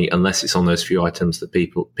spend money, unless it's on those few items that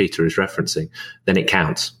Peter is referencing, then it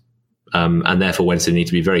counts. And therefore Wednesday need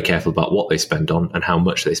to be very careful about what they spend on and how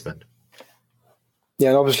much they spend. Yeah,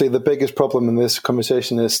 and obviously the biggest problem in this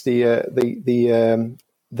conversation is the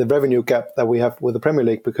revenue gap that we have with the Premier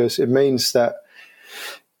League, because it means that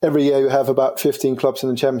every year you have about 15 clubs in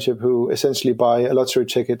the Championship who essentially buy a lottery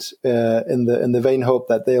ticket in the vain hope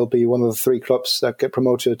that they'll be one of the 3 clubs that get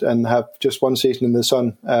promoted and have just one season in the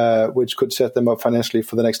sun, which could set them up financially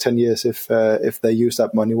for the next 10 years if they use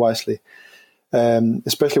that money wisely.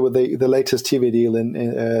 Especially with the latest TV deal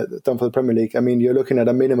done for the Premier League. I mean, you're looking at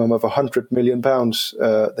a minimum of £100 million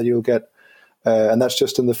that you'll get, and that's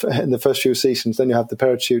just in the first few seasons. Then you have the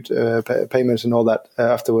parachute payments and all that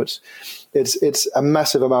afterwards. It's a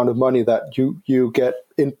massive amount of money that you get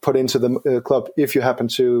put into the club if you happen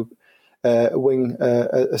to win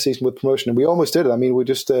a season with promotion. And we almost did it. I mean, we're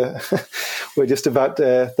just about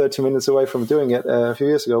 30 minutes away from doing it a few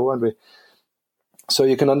years ago, weren't we? So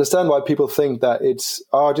you can understand why people think that it's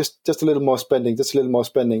just a little more spending, just a little more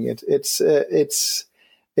spending. It's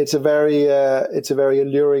a very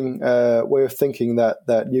alluring way of thinking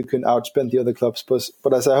that you can outspend the other clubs.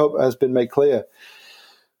 But as I hope has been made clear,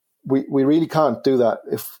 we really can't do that.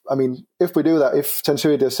 If we do that, if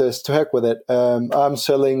Chansiri just says to heck with it, I'm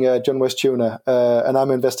selling John West Tuna and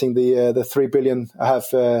I'm investing the $3 billion I have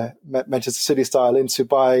Manchester City style into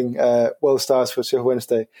buying World Stars for Sheffield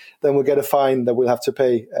Wednesday, then we'll get a fine that we'll have to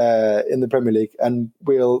pay in the Premier League, and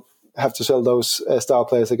we'll have to sell those star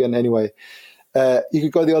players again anyway. You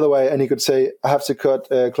could go the other way, and he could say, I have to cut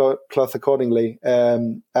cloth accordingly,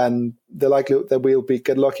 and the likelihood that we'll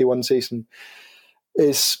get lucky one season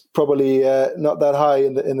is probably not that high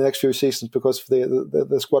in the next few seasons because of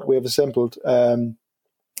the squad we have assembled, and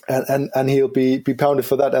he'll be pounded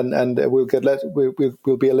for that, and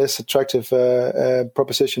we'll be a less attractive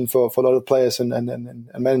proposition for a lot of players and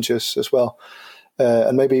managers as well,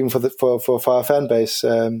 and maybe even for our fan base.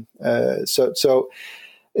 So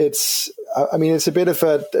it's a bit of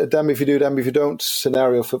a damn if you do, damn if you don't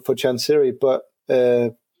scenario for Chansiri, but.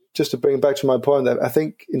 Just to bring it back to my point, that I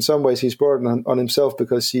think in some ways he's brought it on himself,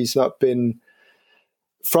 because he's not been,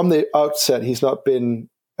 from the outset, he's not been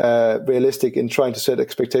realistic in trying to set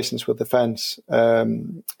expectations with the fans.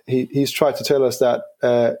 He's tried to tell us that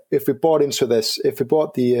if we bought into this, if we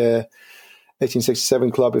bought the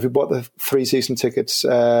 1867 club, if we bought the 3 season tickets,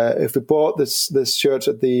 if we bought this shirt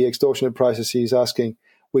at the extortionate prices he's asking,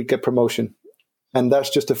 we'd get promotion. And that's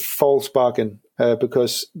just a false bargain,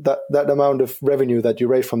 because that amount of revenue that you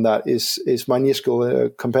raise from that is minuscule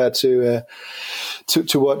compared to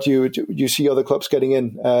what you see other clubs getting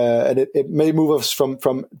in, and it may move us from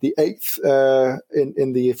the 8th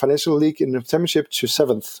in the financial league in the Championship to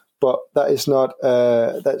 7th, but that's not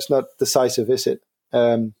decisive, is it?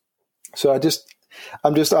 So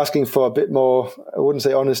I'm just asking for a bit more. I wouldn't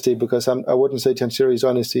say honesty, because I wouldn't say Chansiri is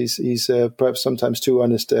honest. He's perhaps sometimes too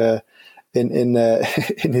honest. In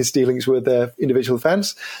his dealings with individual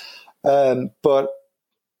fans, but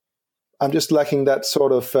I'm just lacking that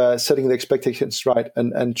sort of setting the expectations right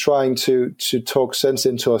and trying to talk sense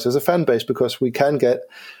into us as a fan base, because we can get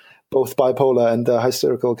both bipolar and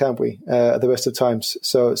hysterical, can't we? At the best of times.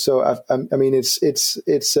 So I mean,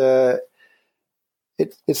 it's a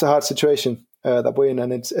hard situation that we're in,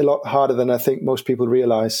 and it's a lot harder than I think most people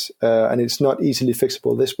realize, and it's not easily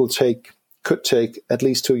fixable. This could take at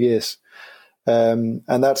least 2 years. And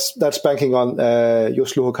that's banking on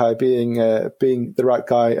Jos Luhukay being the right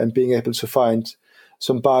guy and being able to find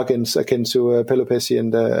some bargains akin to Pelopessi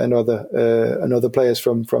and other players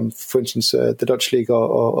from for instance the Dutch league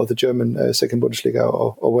or the German second Bundesliga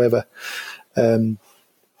or wherever,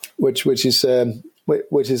 which is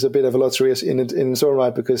a bit of a lottery in its own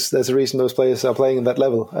right, because there's a reason those players are playing at that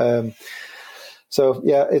level. So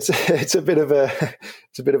yeah, it's a bit of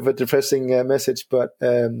a depressing message, but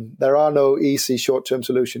there are no easy short-term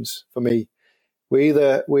solutions for me. We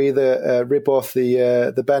either rip off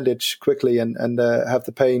the bandage quickly and have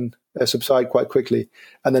the pain subside quite quickly,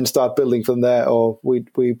 and then start building from there, or we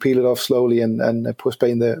peel it off slowly and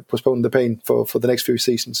postpone the pain for the next few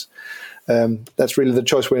seasons. That's really the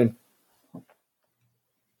choice we're in.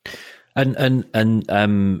 And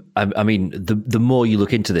I mean, the more you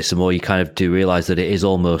look into this, the more you kind of do realize that it is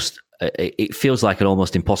almost it feels like an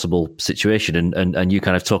almost impossible situation. And you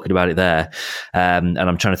kind of talking about it there, and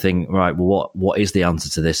I'm trying to think, right, well, what is the answer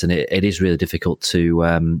to this? And it is really difficult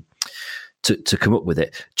to come up with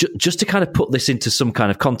it. Just to kind of put this into some kind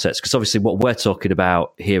of context, because obviously what we're talking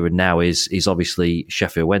about here and now is obviously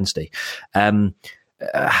Sheffield Wednesday.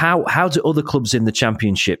 How do other clubs in the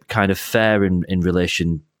Championship kind of fare in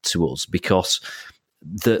relation to us? Because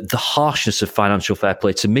the harshness of financial fair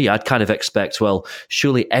play, to me, I'd kind of expect, well,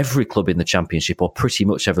 surely every club in the Championship, or pretty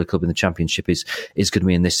much every club in the Championship, is going to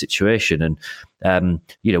be in this situation. And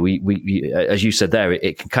we as you said there,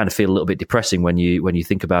 it can kind of feel a little bit depressing when you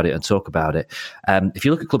think about it and talk about it. If you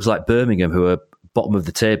look at clubs like Birmingham, who are bottom of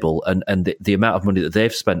the table, and the amount of money that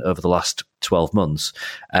they've spent over the last 12 months,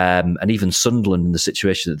 and even Sunderland in the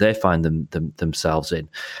situation that they find themselves in,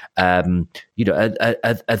 are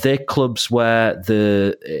there clubs where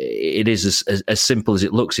it is as simple as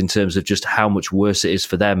it looks in terms of just how much worse it is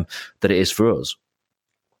for them than it is for us?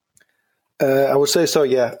 I would say so,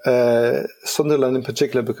 yeah. Sunderland in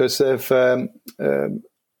particular, because they've,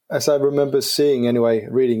 as I remember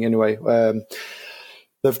reading anyway,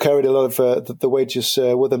 they've carried a lot of the wages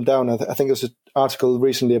with them down. I think there's an article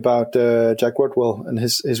recently about Jack Rodwell and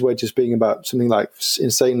his wages being about something like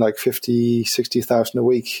insane, like 50,000-60,000 a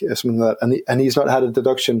week, or something like that. And he's not had a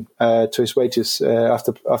deduction to his wages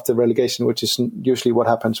after relegation, which is usually what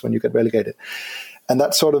happens when you get relegated. And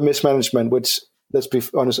that sort of mismanagement, which, let's be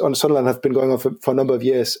honest, on Sunderland have been going on for a number of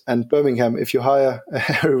years. And Birmingham, if you hire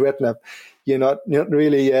Harry Redknapp, you're not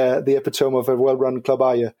really the epitome of a well-run club,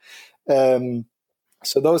 are you?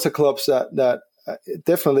 So those are clubs that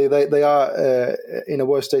definitely they are in a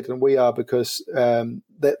worse state than we are, because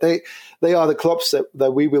they are the clubs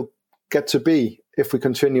that we will get to be if we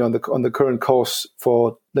continue on the current course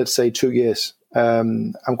for, let's say, 2 years.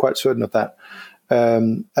 I'm quite certain of that.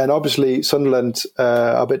 And obviously Sunderland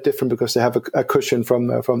are a bit different because they have a cushion from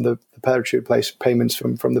the parachute payments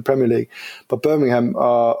from the Premier League. But Birmingham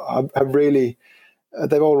have really.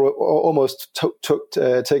 They've almost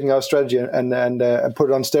taken our strategy and put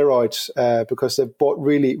it on steroids because they've bought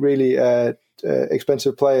really, really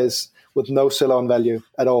expensive players with no sell-on value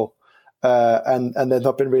at all, and they've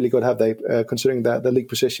not been really good, have they? Considering the league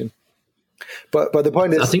position. But the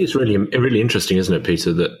point is, I think it's really interesting, isn't it,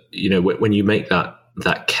 Peter? That when you make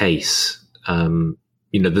that case,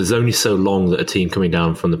 there's only so long that a team coming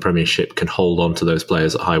down from the Premiership can hold on to those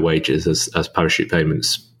players at high wages as parachute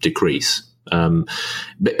payments decrease. But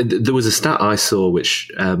there was a stat I saw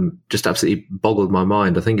which just absolutely boggled my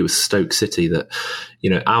mind. I think it was Stoke City that,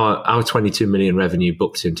 our 22 million revenue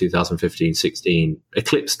booked in 2015-16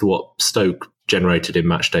 eclipsed what Stoke generated in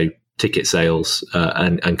matchday ticket sales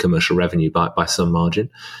and commercial revenue by some margin.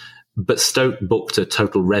 But Stoke booked a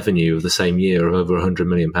total revenue of the same year of over £100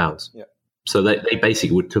 million. Yeah. So they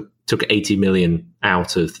basically took 80 million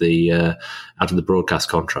out of the broadcast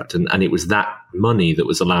contract, and it was that money that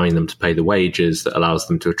was allowing them to pay the wages that allows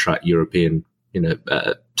them to attract European,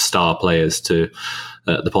 star players to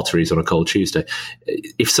the Potteries on a cold Tuesday.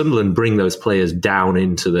 If Sunderland bring those players down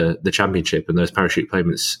into the Championship and those parachute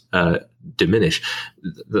payments diminish,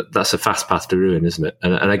 that's a fast path to ruin, isn't it?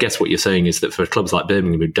 And I guess what you're saying is that for clubs like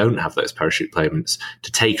Birmingham who don't have those parachute payments,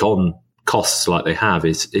 to take on costs like they have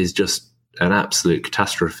is just an absolute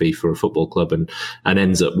catastrophe for a football club, and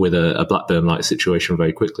ends up with a Blackburn-like situation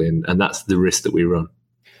very quickly, and that's the risk that we run.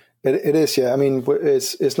 It is, yeah. I mean,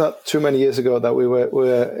 it's not too many years ago that we were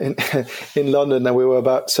in London, and we were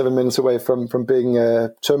about 7 minutes away from being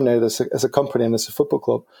terminated as a company and as a football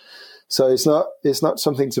club. So it's not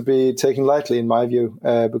something to be taken lightly, in my view,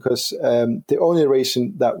 because the only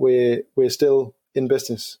reason that we're still in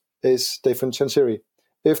business is Stefan Chansiri.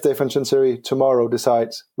 If Stefan Chansiri tomorrow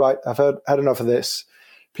decides, right, I've had enough of this,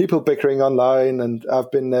 people bickering online, and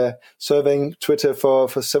I've been surveying Twitter for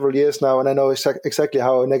several years now, and I know exactly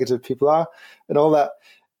how negative people are and all that.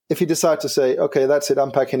 If he decides to say, okay, that's it,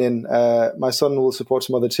 I'm packing in, my son will support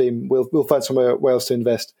some other team, we'll find somewhere else to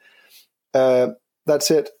invest.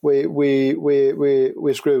 That's it.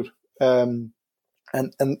 We're screwed. And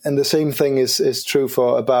the same thing is true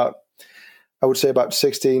for about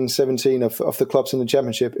 16, 17 of the clubs in the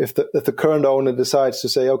Championship. If the current owner decides to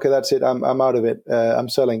say, okay, that's it, I'm out of it, I'm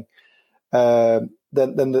selling, then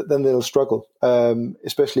they'll struggle.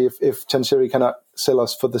 Especially if Chansiri cannot sell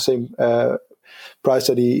us for the same price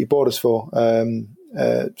that he bought us for. And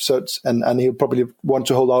he'll probably want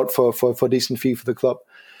to hold out for a decent fee for the club.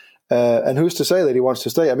 And who's to say that he wants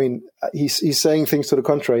to stay? I mean, he's saying things to the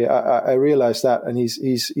contrary. I realize that, and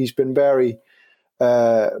he's been very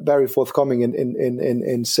very forthcoming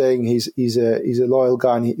in saying he's a loyal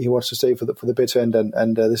guy and he wants to stay for the bitter end,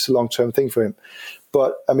 and this is a long-term thing for him.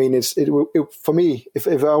 But I mean, it for me, if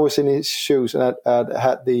I was in his shoes and I'd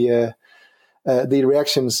had the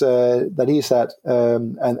reactions that he's had,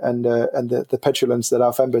 and the petulance that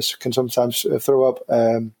our fan base can sometimes throw up,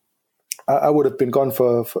 I would have been gone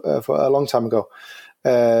for a long time ago,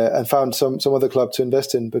 and found some other club to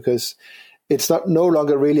invest in, because it's no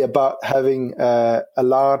longer really about having a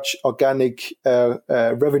large organic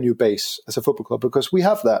revenue base as a football club, because we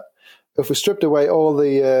have that. If we stripped away all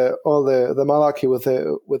the malarkey with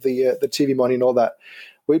the TV money and all that,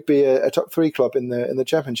 we'd be a top 3 club in the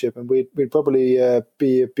championship, and we'd probably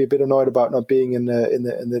be a bit annoyed about not being in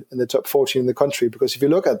the top 14 in the country. Because if you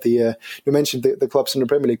look at you mentioned the clubs in the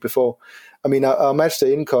Premier League before. I mean, our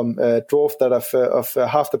matchday income dwarfed that of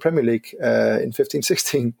half the Premier League in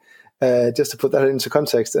 15-16. Just to put that into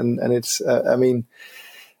context, and it's I mean,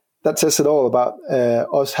 that says it all about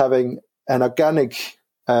us having an organic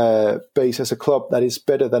base as a club that is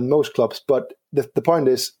better than most clubs. But the point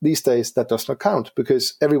is, these days that does not count,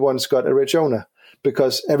 because everyone's got a rich owner,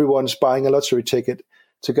 because everyone's buying a lottery ticket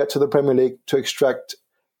to get to the Premier League, to extract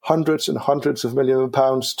hundreds and hundreds of millions of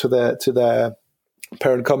pounds to their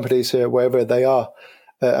parent companies wherever they are.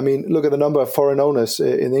 I mean, look at the number of foreign owners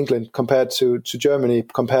in England compared to Germany,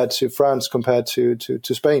 compared to France, compared to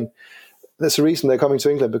Spain. There's a reason they're coming to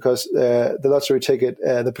England, because the lottery ticket,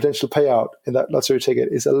 the potential payout in that lottery ticket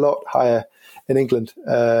is a lot higher in England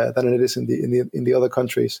than it is in the other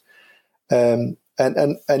countries. And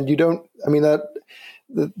you don't. I mean, that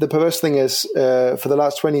the perverse thing is, for the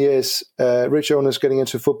last 20 years, rich owners getting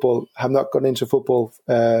into football have not gotten into football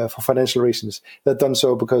for financial reasons. They've done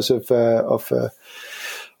so because of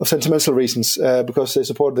sentimental reasons, because they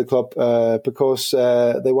supported the club, because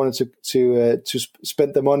they wanted to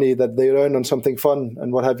spend the money that they earn on something fun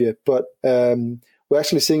and what have you. But we're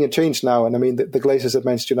actually seeing a change now, and I mean, the Glazers at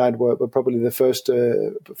Manchester United were probably the first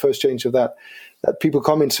change of that. That people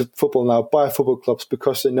come into football now, buy football clubs,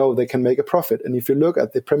 because they know they can make a profit. And if you look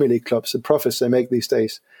at the Premier League clubs, the profits they make these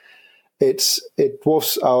days, it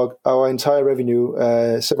dwarfs our entire revenue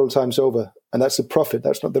several times over. And that's a profit.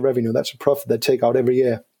 That's not the revenue. That's a profit they take out every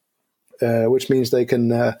year, which means they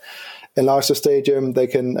can enlarge the stadium. They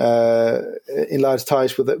can enlarge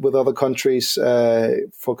ties with other countries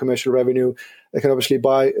for commercial revenue. They can obviously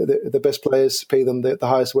buy the best players, pay them the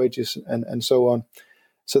highest wages, and so on.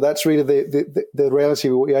 So that's really the reality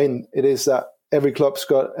we're in. It is that every club's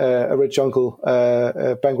got a rich uncle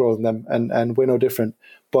bankrolling them, and we're no different.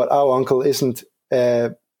 But our uncle isn't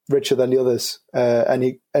richer than the others, and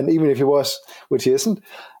even if he was, which he isn't,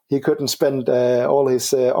 he couldn't spend all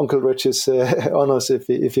his uncle riches on us if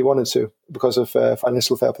he wanted to, because of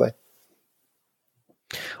financial fair play.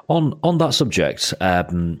 On that subject,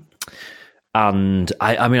 and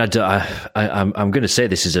I'm going to say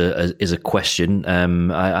this is a question.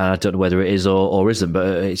 I don't know whether it is or isn't, but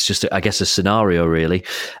it's just, I guess, a scenario really.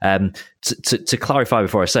 To clarify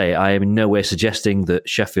before I say it, I am in no way suggesting that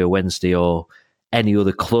Sheffield Wednesday or any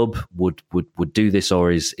other club would do this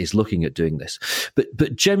or is looking at doing this.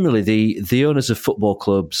 But generally, the owners of football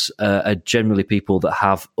clubs are generally people that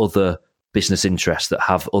have other business interests, that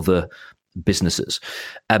have other businesses.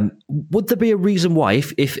 Would there be a reason why,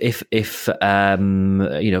 if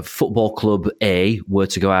football club A were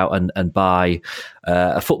to go out and buy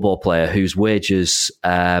a football player whose wages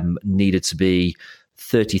needed to be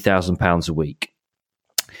 £30,000 a week,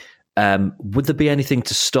 would there be anything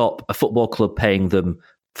to stop a football club paying them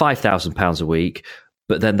 £5,000 a week,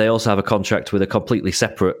 but then they also have a contract with a completely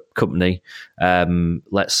separate company?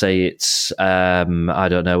 Let's say it's, I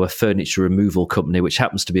don't know, a furniture removal company, which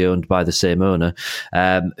happens to be owned by the same owner,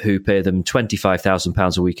 who pay them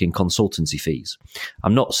 £25,000 a week in consultancy fees.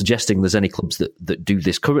 I'm not suggesting there's any clubs that do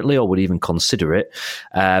this currently or would even consider it.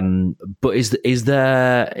 But is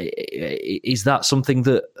that something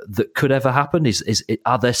that could ever happen?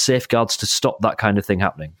 Are there safeguards to stop that kind of thing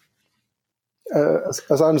happening? As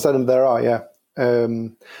I understand it, there are, yeah. I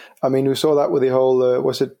mean, we saw that with the whole.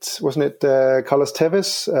 Wasn't it Carlos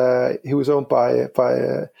Tevez? He was owned by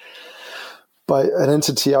an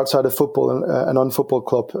entity outside of football, a non-football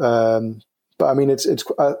club. But I mean, it's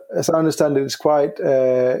as I understand it, it's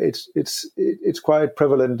quite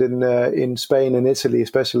prevalent in Spain and Italy,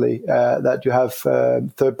 especially that you have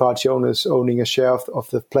third-party owners owning a share of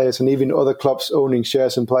the players, and even other clubs owning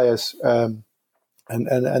shares in players, and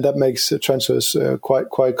that makes transfers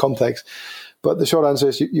quite complex. But the short answer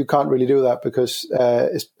is you can't really do that, because I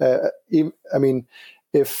mean,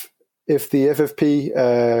 if the FFP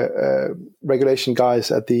regulation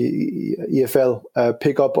guys at the EFL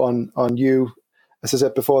pick up on you as I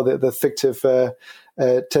said before, the fictive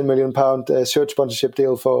 £10 million shirt sponsorship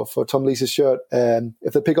deal for Tom Lees's shirt.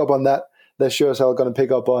 If they pick up on that, their shirts are going to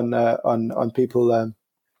pick up on people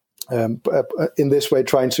in this way,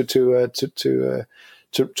 trying to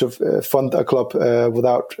fund a club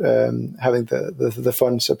without having the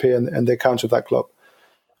funds appear in the accounts of that club.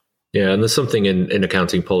 Yeah, and there's something in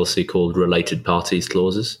accounting policy called related parties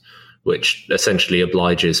clauses, which essentially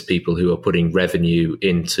obliges people who are putting revenue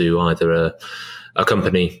into either a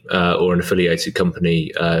company or an affiliated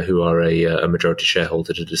company who are a majority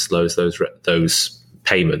shareholder to disclose those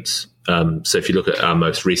payments. So if you look at our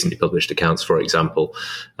most recently published accounts, for example,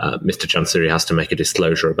 Mr. Chansiri has to make a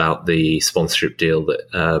disclosure about the sponsorship deal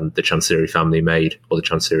that the Chansiri family made, or the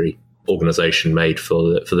Chansiri organisation made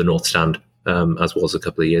for the North Stand, as was a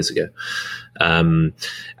couple of years ago. And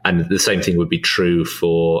the same thing would be true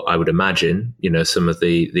for, I would imagine, some of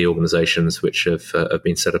the organisations which have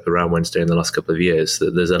been set up around Wednesday in the last couple of years.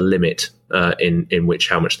 That there's a limit in which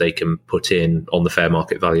how much they can put in on the fair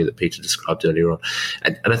market value that Peter described earlier on.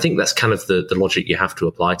 And I think that's kind of the logic you have to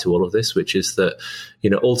apply to all of this, which is that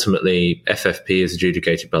ultimately FFP is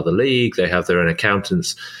adjudicated by the league. They have their own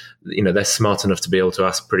accountants. They're smart enough to be able to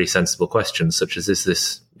ask pretty sensible questions, such as, is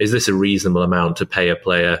this a reasonable amount to pay a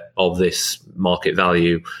player of this market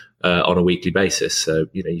value on a weekly basis? So,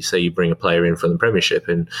 you say you bring a player in from the Premiership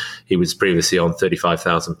and he was previously on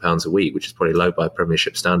 £35,000 a week, which is probably low by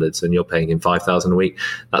Premiership standards, and you're paying him £5,000 a week.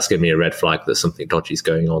 That's giving me a red flag that something dodgy is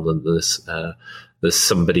going on, and there's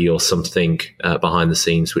somebody or something behind the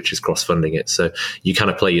scenes which is cross-funding it. So you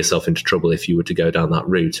kind of play yourself into trouble if you were to go down that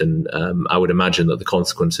route. And I would imagine that the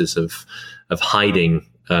consequences of hiding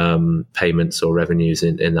payments or revenues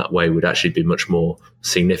in that way would actually be much more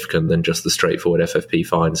significant than just the straightforward FFP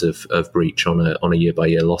fines of breach on a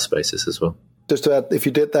year-by-year loss basis as well. Just to add, if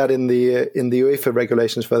you did that in the UEFA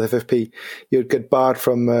regulations for the FFP, you'd get barred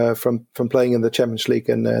from playing in the Champions League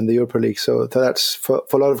and the Europa League. So that's for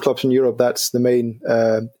a lot of clubs in Europe, that's the main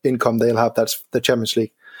income they'll have. That's the Champions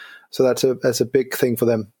League. So that's a big thing for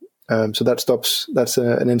them. So that's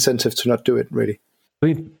an incentive to not do it, really. I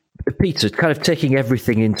mean, Peter, kind of taking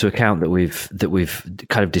everything into account that we've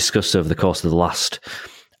kind of discussed over the course of the last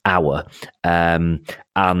hour, and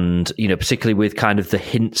particularly with kind of the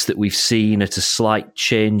hints that we've seen at a slight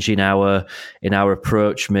change in our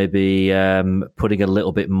approach, maybe putting a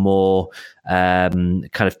little bit more kind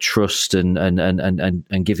of trust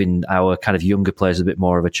and giving our kind of younger players a bit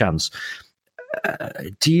more of a chance.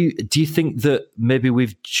 Do you think that maybe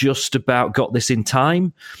we've just about got this in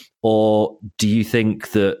time? Or do you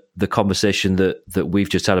think that the conversation that we've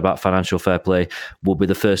just had about financial fair play will be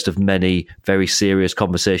the first of many very serious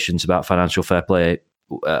conversations about financial fair play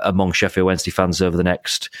among Sheffield Wednesday fans over the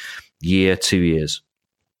next year, 2 years?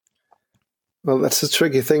 Well, that's a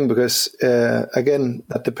tricky thing because, again,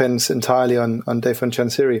 that depends entirely on Deyfon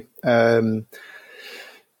Chansiri.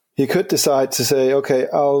 He could decide to say, okay,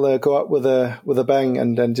 I'll go out with a bang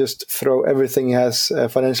and then just throw everything he has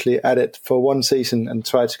financially at it for one season and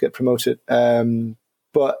try to get promoted.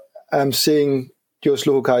 But I'm seeing Jos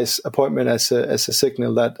Luhukai's appointment as a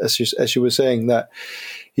signal that, as you were saying, that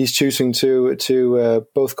he's choosing to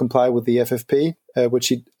both comply with the FFP, which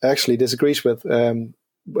he actually disagrees with,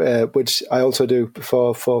 which I also do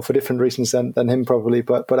for different reasons than him probably,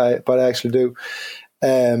 but I actually do.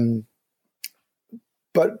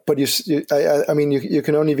 But you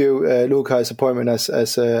can only view Luhukai's appointment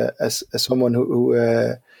as someone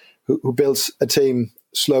who builds a team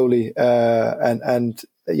slowly, and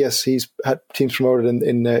yes, he's had teams promoted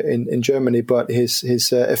in Germany, but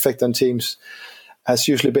his effect on teams has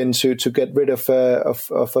usually been to get rid of a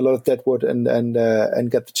lot of deadwood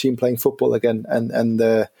and get the team playing football again.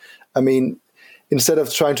 Instead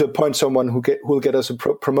of trying to appoint someone who will get us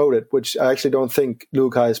promoted, which I actually don't think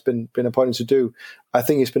Luhukai has been appointed to do, I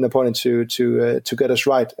think he's been appointed to get us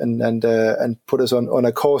right and put us on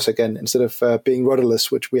a course again, instead of being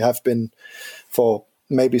rudderless, which we have been for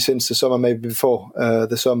maybe since the summer, maybe before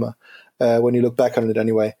the summer, when you look back on it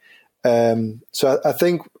anyway. So I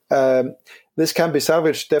think this can be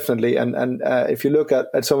salvaged, definitely. And if you look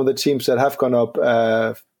at some of the teams that have gone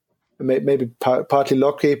up, maybe partly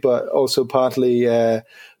lucky, but also partly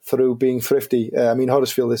through being thrifty.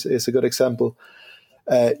 Huddersfield is a good example.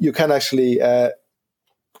 You can actually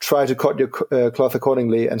try to cut your cloth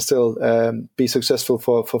accordingly and still be successful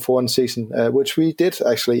for one season, which we did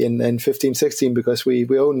actually in 15-16, because we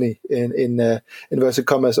only in inverted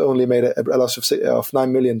commas only made a loss of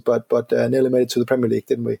 9 million, but nearly made it to the Premier League,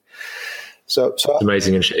 didn't we? So it's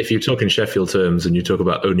amazing. And if you talk in Sheffield terms and you talk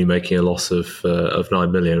about only making a loss of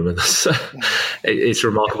 9 million, I mean, it's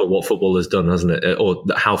remarkable what football has done, hasn't it? Or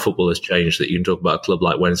how football has changed, that you can talk about a club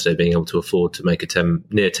like Wednesday being able to afford to make a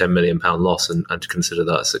near £10 million loss and to consider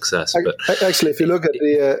that a success. But actually, if you look at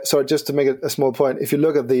the just to make a small point, if you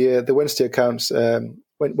look at the Wednesday accounts,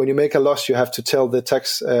 when you make a loss, you have to tell the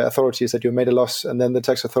tax authorities that you made a loss, and then the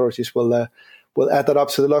tax authorities will add that up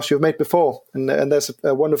to the loss you've made before. And there's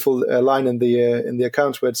a wonderful line in the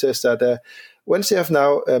accounts where it says that Wednesday have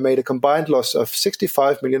now made a combined loss of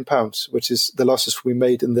 £65 million, which is the losses we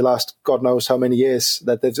made in the last God knows how many years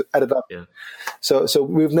that they've added up. Yeah. So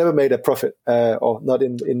we've never made a profit, or not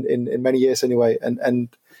in many years anyway.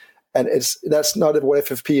 And that's not what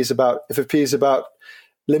FFP is about. FFP is about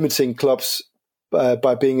limiting clubs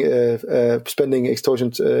by being spending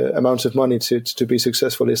extortionate amounts of money to be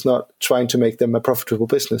successful. It's not trying to make them a profitable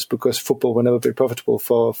business, because football will never be profitable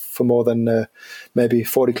for more than maybe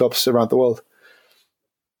 40 clubs around the world.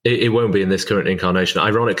 It won't be in this current incarnation.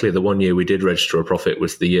 Ironically, the one year we did register a profit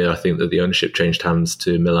was the year, I think, that the ownership changed hands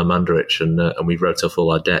to Milan Mandaric, and we wrote off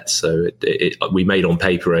all our debts. So we made on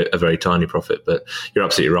paper a very tiny profit. But you're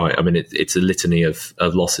absolutely right. I mean, it's a litany of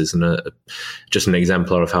losses, and just an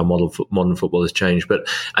exemplar of how modern football has changed. But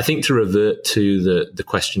I think, to revert to the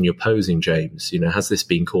question you're posing, James, has this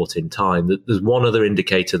been caught in time? There's one other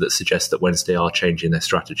indicator that suggests that Wednesday are changing their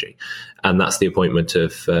strategy, and that's the appointment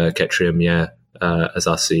of Ketria Mier as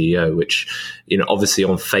our CEO, which, obviously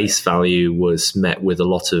on face value was met with a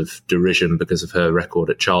lot of derision because of her record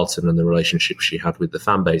at Charlton and the relationship she had with the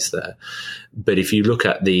fan base there. But if you look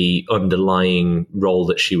at the underlying role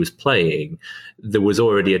that she was playing, there was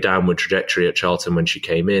already a downward trajectory at Charlton when she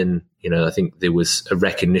came in. I think there was a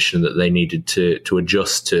recognition that they needed to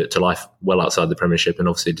adjust to life well outside the Premiership and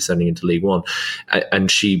obviously descending into League One. And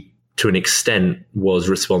she, to an extent, was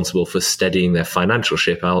responsible for steadying their financial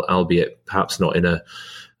ship, albeit perhaps not in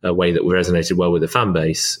a way that resonated well with the fan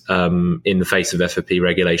base, in the face of FFP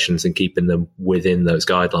regulations and keeping them within those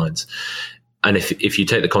guidelines. And if you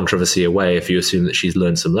take the controversy away, if you assume that she's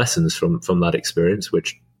learned some lessons from that experience,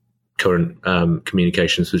 which current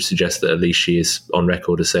communications would suggest that at least she is on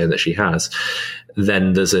record as saying that she has,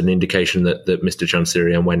 then there's an indication that Mr.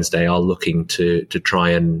 Chansiri and Wednesday are looking to try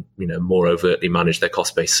and more overtly manage their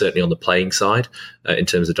cost base, certainly on the playing side, in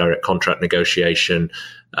terms of direct contract negotiation,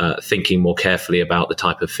 thinking more carefully about the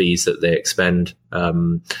type of fees that they expend,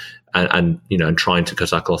 and trying to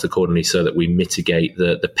cut our cloth accordingly so that we mitigate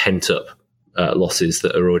the pent up losses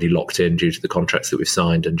that are already locked in due to the contracts that we've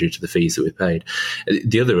signed and due to the fees that we've paid.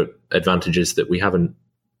 The other advantage is that we haven't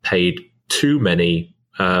paid too many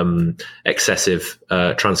excessive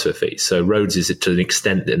transfer fees. So Rhodes is to an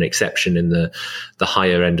extent an exception in the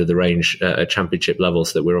higher end of the range at Championship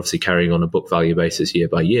levels, that we're obviously carrying on a book value basis year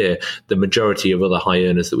by year. The majority of other high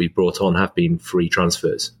earners that we've brought on have been free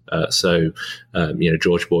transfers.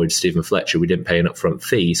 George Boyd, Stephen Fletcher, we didn't pay an upfront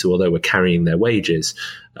fee. So although we're carrying their wages,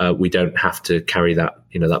 we don't have to carry that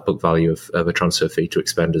book value of a transfer fee to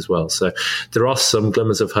expend as well. So there are some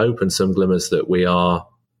glimmers of hope and some glimmers that we are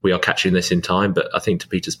catching this in time. But I think, to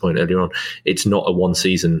Peter's point earlier on, it's not a one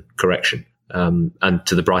season correction. And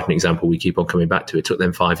to the Brighton example we keep on coming back to, it took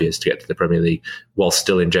them 5 years to get to the Premier League while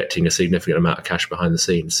still injecting a significant amount of cash behind the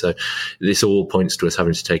scenes. So this all points to us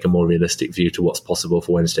having to take a more realistic view to what's possible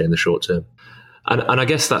for Wednesday in the short term. And I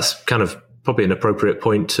guess that's kind of probably an appropriate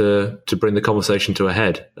point to bring the conversation to a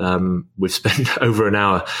head. We've spent over an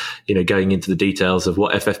hour, going into the details of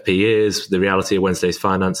what FFP is, the reality of Wednesday's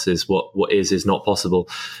finances, what is not possible.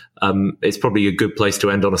 It's probably a good place to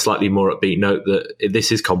end on a slightly more upbeat note that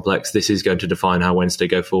this is complex. This is going to define how Wednesday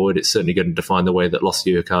go forward. It's certainly going to define the way that Loss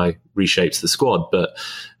Urukai reshapes the squad, but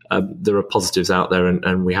there are positives out there,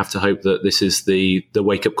 and we have to hope that this is the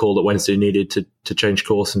wake-up call that Wednesday needed to change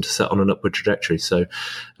course and to set on an upward trajectory. So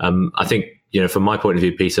I think, from my point of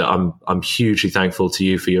view, Peter, I'm hugely thankful to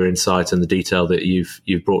you for your insight and the detail that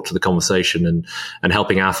you've brought to the conversation and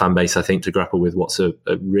helping our fan base, I think, to grapple with what's a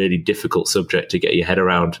really difficult subject to get your head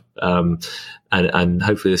around. And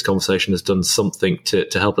hopefully this conversation has done something to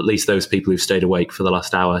help at least those people who've stayed awake for the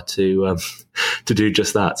last hour to do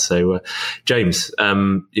just that. So, James,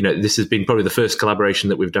 this has been probably the first collaboration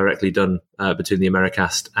that we've directly done between the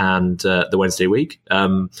Americast and the Wednesday Week.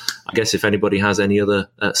 I guess if anybody has any other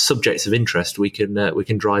subjects of interest, we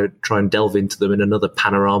can try and delve into them in another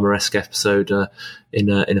Panorama-esque episode in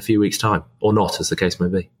a few weeks' time, or not, as the case may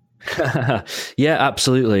be. Yeah,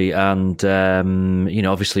 absolutely. And,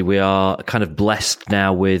 obviously we are kind of blessed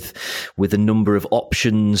now with a number of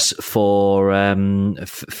options for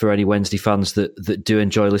any Wednesday fans that do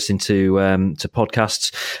enjoy listening to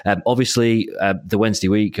podcasts. Obviously, the Wednesday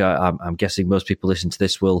week, I'm guessing most people listening to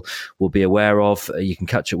this will be aware of. You can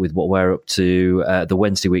catch up with what we're up to,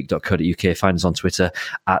 thewednesdayweek.co.uk. Find us on Twitter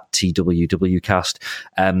at TWWcast.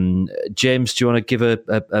 James, do you want to give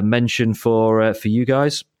a mention for you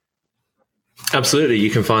guys? Absolutely.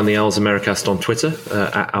 You can find the Owls Americast on Twitter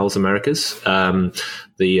at Owls Americas.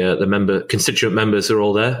 The constituent members are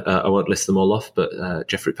all there. I won't list them all off, but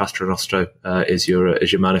Jeffrey Pastranosto is your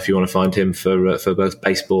man if you want to find him for both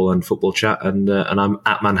baseball and football chat. And I'm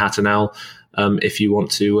at Manhattan Owl if you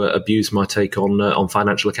want to abuse my take on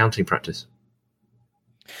financial accounting practice.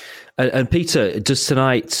 And Peter, does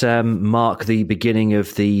tonight mark the beginning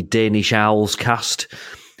of the Danish Owls cast?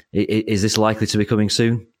 Is this likely to be coming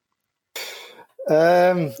soon?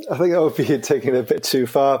 I think that would be taking it a bit too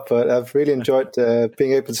far, but I've really enjoyed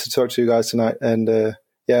being able to talk to you guys tonight, and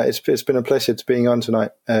it's been a pleasure to being on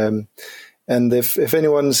tonight. And if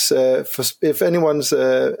anyone's even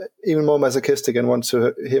more masochistic and wants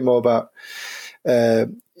to hear more about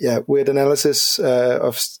weird analysis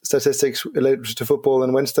of statistics related to football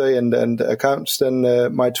on Wednesday and accounts,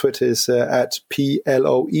 then my Twitter is at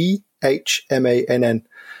PLOEHMANN.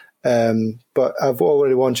 But I've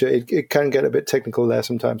already warned you, it can get a bit technical there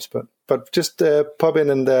sometimes, but just pop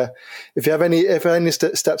in, and if you have any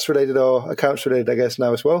stats related or accounts related, I guess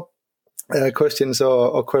now as well, questions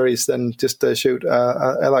or queries, then just shoot.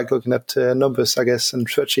 I like looking at numbers, I guess, and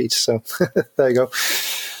spreadsheets. So there you go.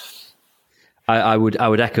 I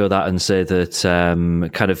would echo that and say that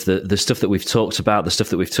kind of the stuff that we've talked about, the stuff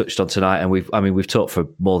that we've touched on tonight, and we've talked for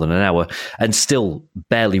more than an hour and still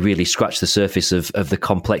barely really scratched the surface of the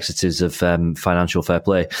complexities of financial fair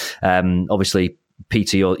play. Obviously,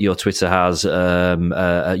 Peter, your Twitter has a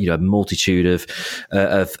multitude of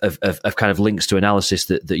kind of links to analysis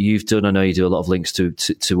that you've done. I know you do a lot of links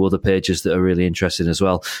to other pages that are really interesting as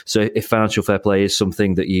well. So if financial fair play is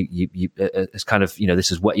something that you it's kind of, this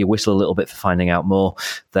has wet your whistle a little bit for finding out more,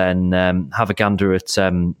 then have a gander at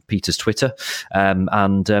Peter's Twitter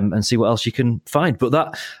and see what else you can find. But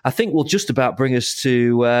that, I think, will just about bring us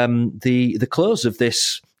to the close of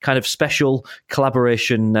this kind of special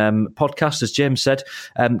collaboration podcast, as James said.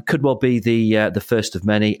 Could well be the first of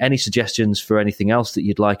many. Any suggestions for anything else that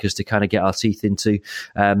you'd like us to kind of get our teeth into,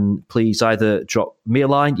 please either drop me a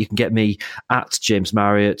line. You can get me at James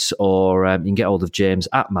Marriott, or you can get hold of James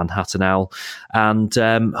at Manhattan Owl, and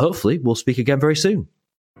hopefully we'll speak again very soon.